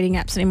not on dating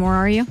apps anymore,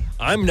 are you?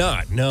 I'm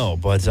not, no,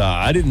 but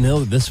I didn't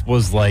know that this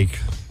was like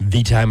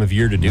the time of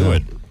year to do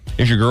it.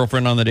 Is your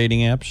girlfriend on the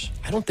dating apps?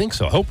 I don't think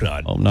so. I hope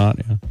not. Oh, not.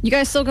 Yeah. You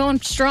guys still going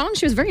strong?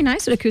 She was very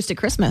nice at Acoustic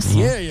Christmas.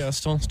 Yeah,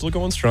 still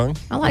going strong.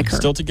 I like her.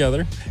 Still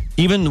together.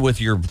 Even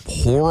with your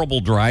horrible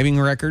driving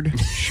record,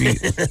 she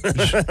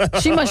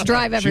She must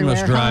drive she everywhere.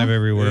 must drive huh?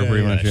 everywhere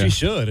pretty much. Yeah. She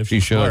should if She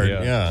she's should, smart.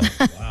 yeah.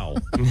 Yeah. Wow.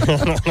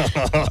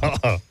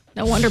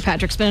 No wonder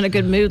Patrick's been in a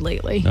good mood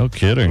lately. No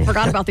kidding.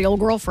 Forgot about the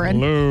old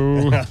girlfriend.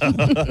 Hello.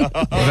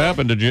 What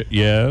happened to you?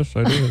 Yes,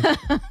 I did.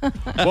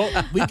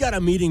 Well, we got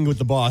a meeting with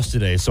the boss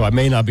today, so I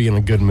may not be in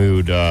a good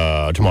mood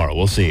tomorrow.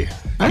 We'll see.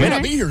 I may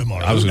not be here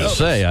tomorrow. I was Who going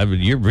to knows? say,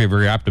 you're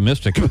very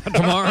optimistic about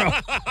tomorrow.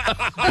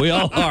 We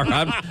all are.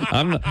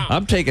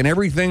 I'm taking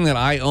everything that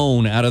I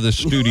own out of the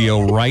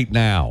studio right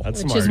now.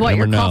 That's Which smart. is what,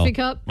 your Never know. coffee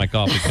cup? My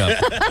coffee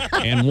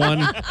cup. and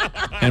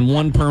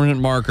one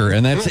permanent marker.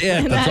 And that's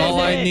it. That's That all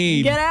is I it.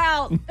 need. Get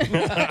out.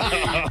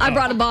 I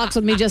brought a box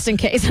with me just in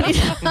case I need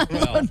to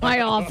unload my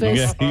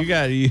office. You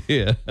got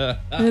yeah.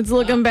 It's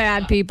looking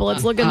bad, people.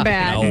 It's looking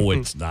bad. No,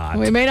 it's not.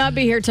 We may not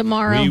be here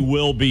tomorrow. We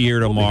will be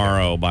here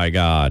tomorrow, by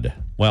God.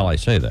 Well, I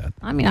say that.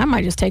 I mean, I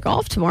might just take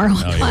off tomorrow.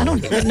 I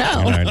don't even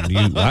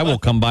know. I will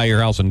come by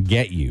your house and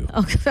get you.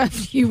 Okay,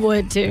 you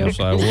would too. Yes,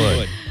 I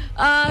would.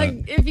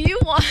 If you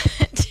want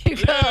to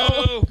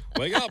go,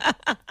 Wake up.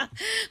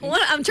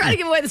 I'm trying to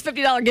give away this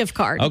 $50 gift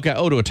card. Okay.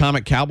 Oh, to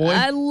Atomic Cowboy?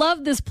 I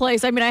love this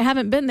place. I mean, I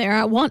haven't been there.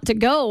 I want to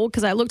go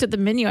because I looked at the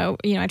menu.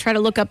 I try to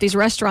look up these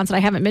restaurants that I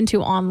haven't been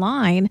to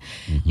online.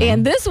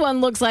 And this one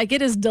looks like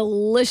it is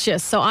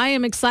delicious. So I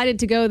am excited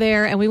to go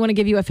there, and we want to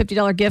give you a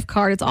 $50 gift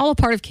card. It's all a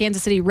part of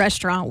Kansas City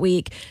Restaurant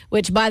Week,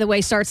 which, by the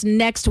way, starts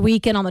next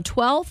weekend on the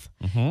 12th.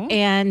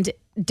 And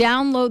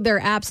download their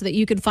app so that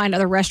you can find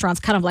other restaurants,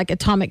 kind of like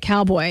Atomic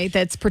Cowboy,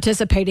 that's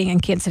participating in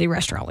Kansas City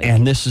Restaurant Week.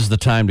 And this is the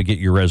time to get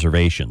your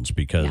reservations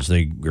because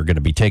they are going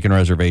to be taking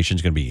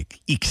reservations, going to be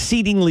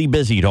exceedingly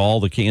busy to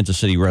all the Kansas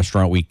City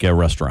Restaurant Week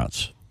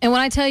restaurants. And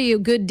when I tell you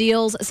good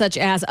deals, such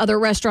as other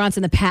restaurants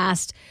in the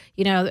past,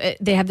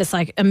 they have this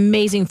like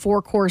amazing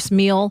 4-course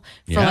meal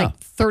for like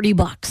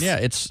 $30.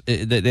 Yeah,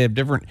 they have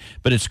different,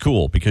 but it's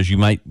cool because you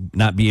might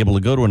not be able to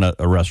go to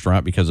a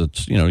restaurant because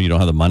it's you don't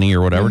have the money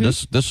or whatever.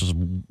 This is a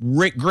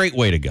great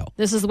way to go.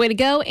 This is the way to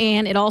go,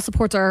 and it all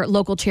supports our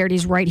local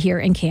charities right here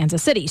in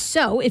Kansas City.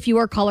 So if you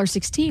are caller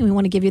 16, we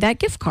want to give you that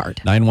gift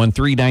card.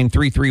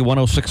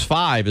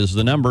 913-933-1065 is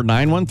the number.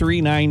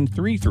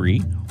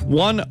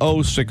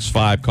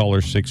 913-933-1065.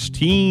 Caller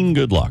 16.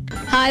 Good luck.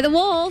 Hi, the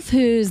Wolf.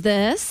 Who's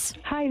this?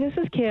 Hi, this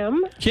is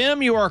Kim.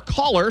 Kim, you are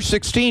caller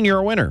 16. You're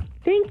a winner.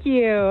 Thank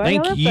you.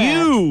 Thank I love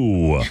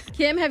you.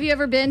 Kim, have you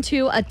ever been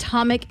to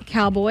Atomic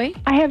Cowboy?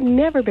 I have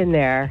never been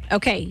there.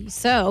 Okay,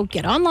 so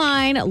get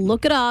online,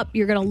 look it up.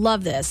 You're going to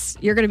love this.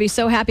 You're going to be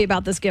so happy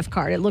about this gift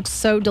card. It looks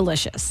so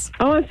delicious.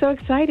 Oh, I'm so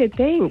excited.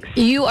 Thanks.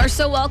 You are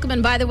so welcome.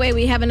 And by the way,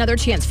 we have another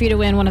chance for you to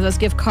win one of those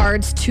gift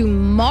cards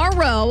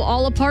tomorrow,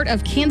 all a part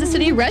of Kansas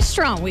City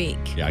Restaurant Week.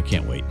 Yeah, I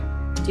can't wait.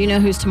 Do you know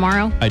who's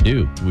tomorrow? I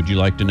do. Would you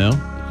like to know?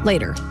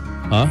 Later.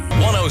 Huh?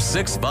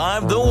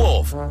 1065 The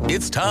Wolf.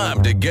 It's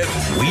time to get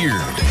weird.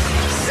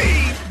 See,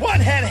 what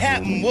had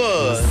happened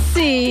was...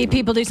 See,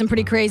 people do some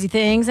pretty crazy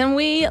things, and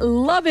we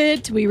love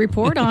it. We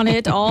report on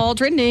it. All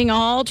trending,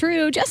 all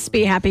true. Just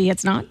be happy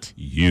it's not.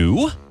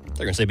 You? They're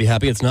going to say be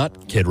happy it's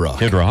not Kid Rock.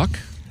 Kid Rock?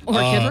 Or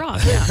Kid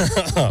Rock,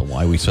 yeah.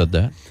 Why we said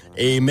that?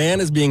 A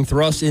man is being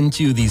thrust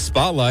into the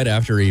spotlight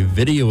after a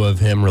video of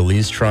him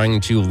released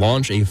trying to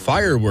launch a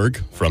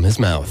firework from his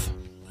mouth.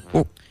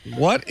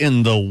 What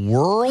in the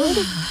world?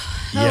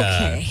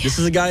 Yeah, Okay. this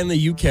is a guy in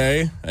the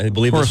UK. I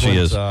believe Of course this he went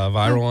is.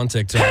 Viral on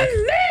TikTok.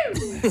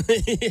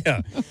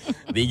 Yeah,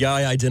 the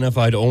guy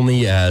identified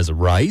only as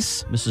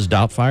Rice. Mrs.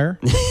 Doubtfire?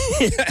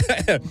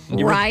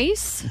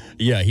 Rice?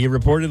 Yeah, he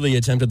reportedly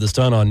attempted the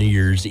stunt on New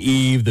Year's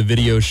Eve. The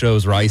video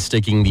shows Rice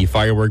sticking the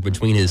firework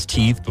between his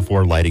teeth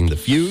before lighting the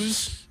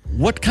fuse.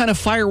 What kind of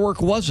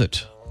firework was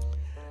it?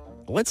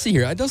 Let's see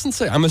here. It doesn't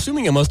say. I'm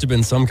assuming it must have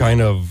been some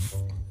kind of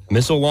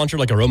missile launcher,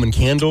 like a Roman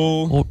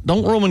candle. Well,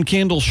 don't Roman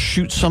candles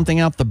shoot something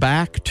out the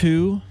back,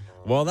 too?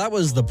 Well, that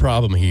was the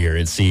problem here,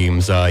 it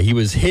seems. He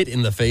was hit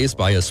in the face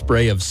by a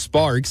spray of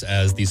sparks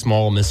as the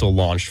small missile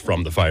launched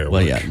from the firework.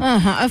 Well,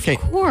 yeah. Of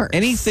course.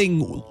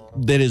 Anything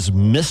that is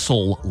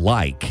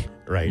missile-like,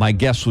 Right. my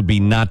guess would be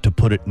not to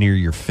put it near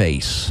your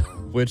face.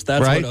 Which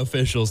that's Right? what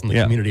officials in the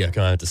Yeah. community have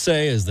come out to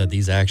say, is that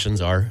these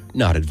actions are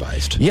not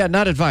advised. Yeah,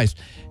 not advised.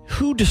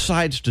 Who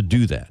decides to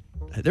do that?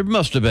 There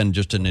must have been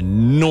just an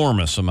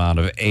enormous amount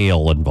of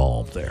ale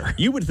involved there.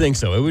 You would think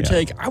so. It would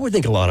take, I would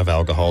think, a lot of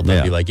alcohol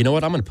to be like, you know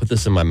what, I'm going to put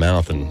this in my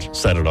mouth and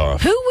set it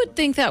off. Who would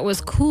think that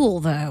was cool,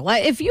 though?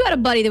 Like, if you had a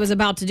buddy that was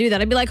about to do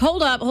that, I'd be like,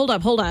 hold up.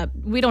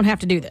 We don't have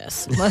to do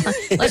this.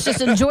 Let's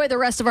just enjoy the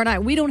rest of our night.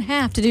 We don't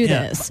have to do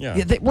this.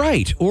 Yeah,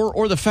 right.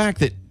 Or the fact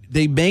that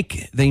they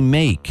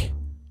make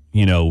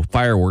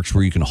fireworks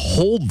where you can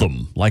hold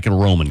them like a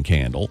Roman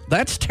candle.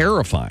 That's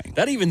terrifying.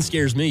 That even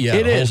scares me. Yeah,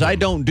 it is. I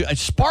don't do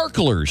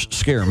sparklers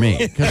scare me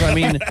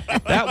because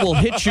that will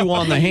hit you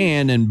on the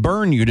hand and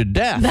burn you to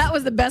death. That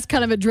was the best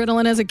kind of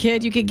adrenaline as a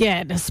kid you could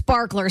get. A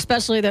sparkler,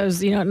 especially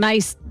those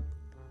nice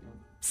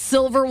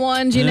silver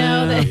ones. The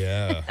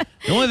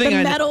only thing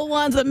the metal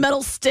ones, the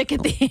metal stick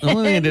at the end. The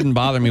only thing that didn't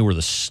bother me were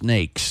the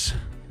snakes.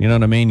 You know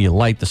what I mean? You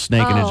light the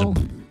snake and it's just.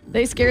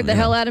 They scared the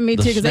hell out of me,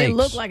 too, because they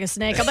look like a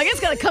snake. I'm like, it's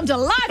going to come to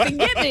life and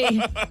get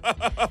me.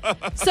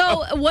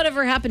 So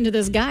whatever happened to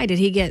this guy? Did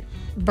he get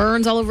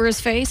burns all over his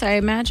face, I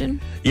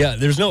imagine? Yeah,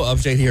 there's no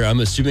update here.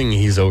 I'm assuming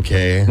he's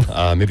okay.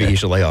 Maybe he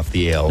should lay off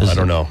the ale. I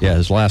don't know. Yeah,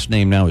 his last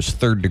name now is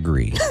Third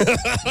Degree.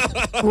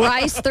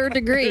 Rice, Third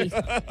Degree.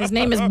 His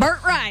name is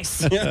Burt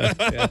Rice. Yeah,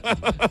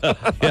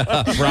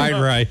 fried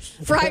rice.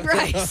 Fried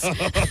rice.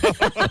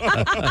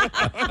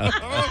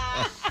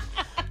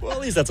 Well,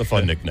 at least that's a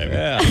fun nickname.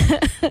 Yeah.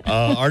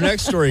 Our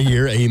next story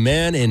here, a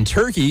man in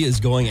Turkey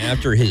is going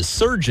after his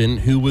surgeon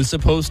who was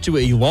supposed to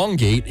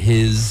elongate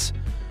his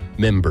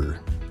member.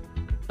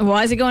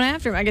 Why is he going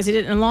after him? I guess he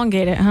didn't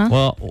elongate it, huh?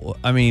 Well,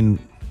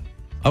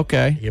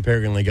 okay. He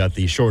apparently got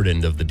the short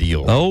end of the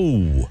deal.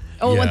 Oh,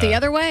 it went the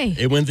other way.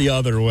 It went the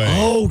other way.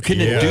 Oh, can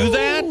it do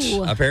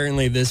that?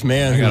 Apparently, this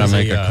man. I got to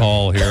make a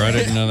call here. I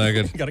didn't know that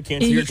could. Got to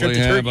cancel your trip to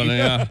Turkey.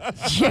 Yeah,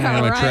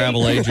 I'm a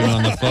travel agent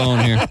on the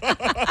phone here.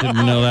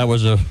 Didn't know that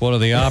was one of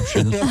the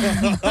options.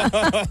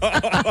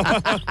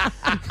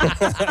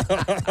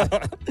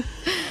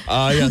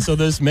 So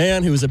this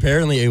man, who is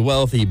apparently a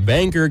wealthy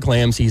banker,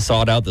 claims he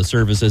sought out the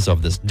services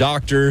of this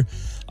doctor.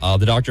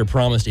 The doctor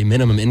promised a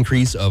minimum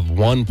increase of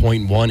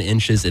 1.1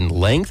 inches in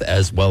length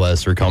as well as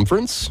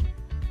circumference.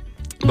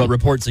 But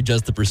reports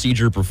suggest the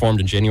procedure performed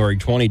in January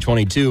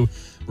 2022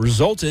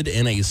 resulted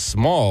in a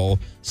small,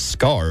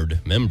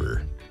 scarred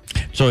member.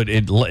 So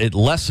it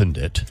lessened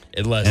it.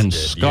 It lessened and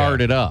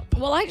scarred it up.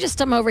 Well,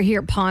 I'm over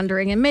here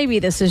pondering, and maybe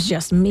this is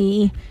just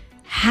me.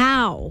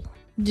 How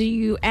do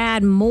you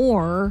add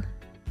more,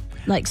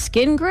 like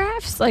skin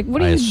grafts? Like,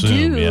 what do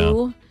you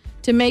do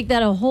to make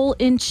that a whole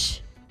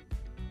inch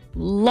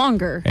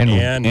longer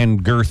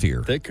and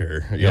girthier,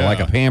 thicker,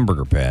 like a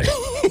hamburger patty?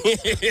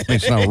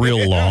 It's not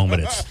real long, but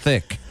it's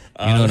thick.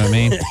 You know what I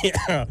mean?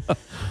 Yeah.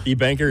 The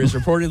banker is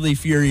reportedly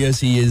furious.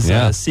 He is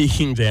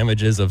seeking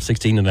damages of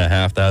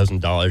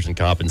 $16,500 in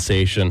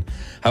compensation.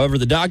 However,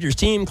 the doctor's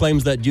team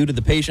claims that due to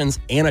the patient's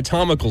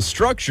anatomical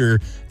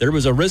structure, there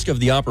was a risk of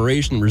the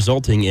operation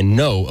resulting in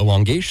no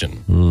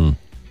elongation.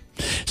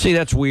 See,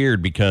 that's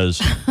weird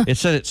because it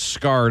said it's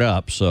scarred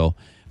up. So,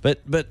 but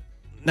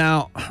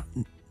now,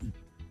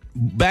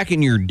 back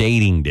in your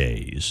dating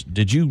days,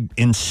 did you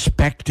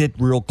inspect it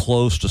real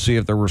close to see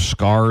if there were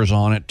scars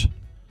on it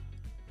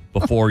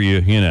before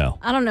you know?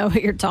 I don't know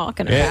what you're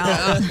talking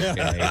about.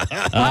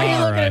 Why are you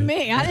looking at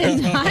me? I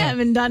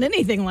haven't done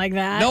anything like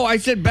that. No, I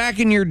said back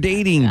in your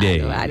dating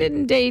days. I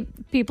didn't date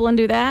people and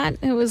do that.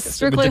 It was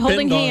strictly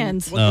holding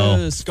hands.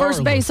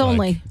 First base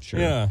only. Like. Sure.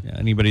 Yeah.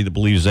 Anybody that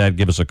believes that,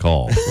 give us a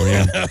call.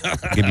 We'll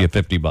give you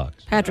 $50.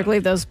 Patrick,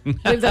 leave those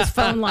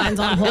phone lines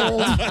on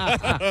hold.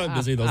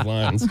 To see those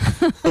lines.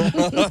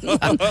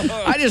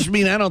 I just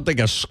mean, I don't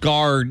think a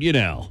scarred,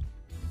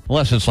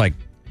 unless it's like,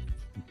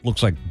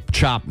 looks like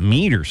chopped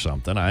meat or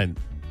something.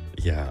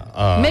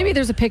 Maybe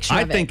there's a picture of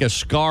it. I think a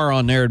scar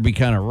on there would be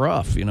kind of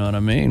rough. You know what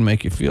I mean?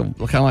 Make you feel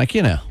kind of like,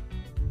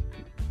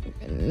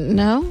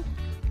 No?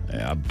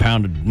 I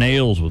pounded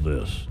nails with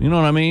this. You know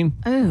what I mean?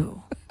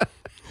 Oh.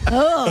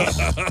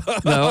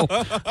 No?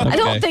 Okay. I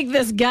don't think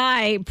this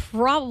guy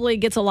probably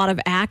gets a lot of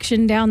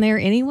action down there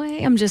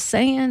anyway. I'm just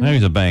saying. Maybe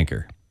he's a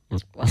banker.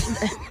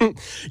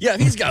 Yeah, if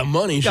he's got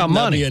money, shouldn't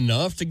that be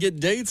enough to get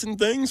dates and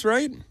things,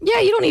 right?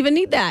 Yeah, you don't even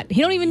need that. He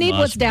don't even need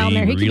what's down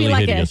there. He could be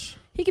like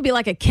he could be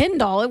like a Ken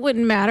doll. It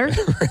wouldn't matter.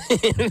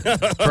 We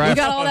got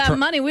all that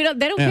money. They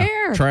don't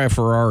care. Try a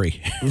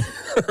Ferrari. You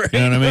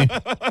know what I mean?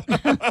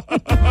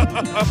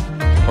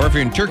 Or if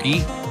you're in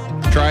Turkey,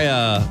 try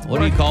what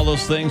do you call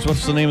those things?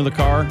 What's the name of the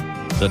car?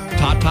 The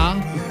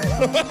Tata?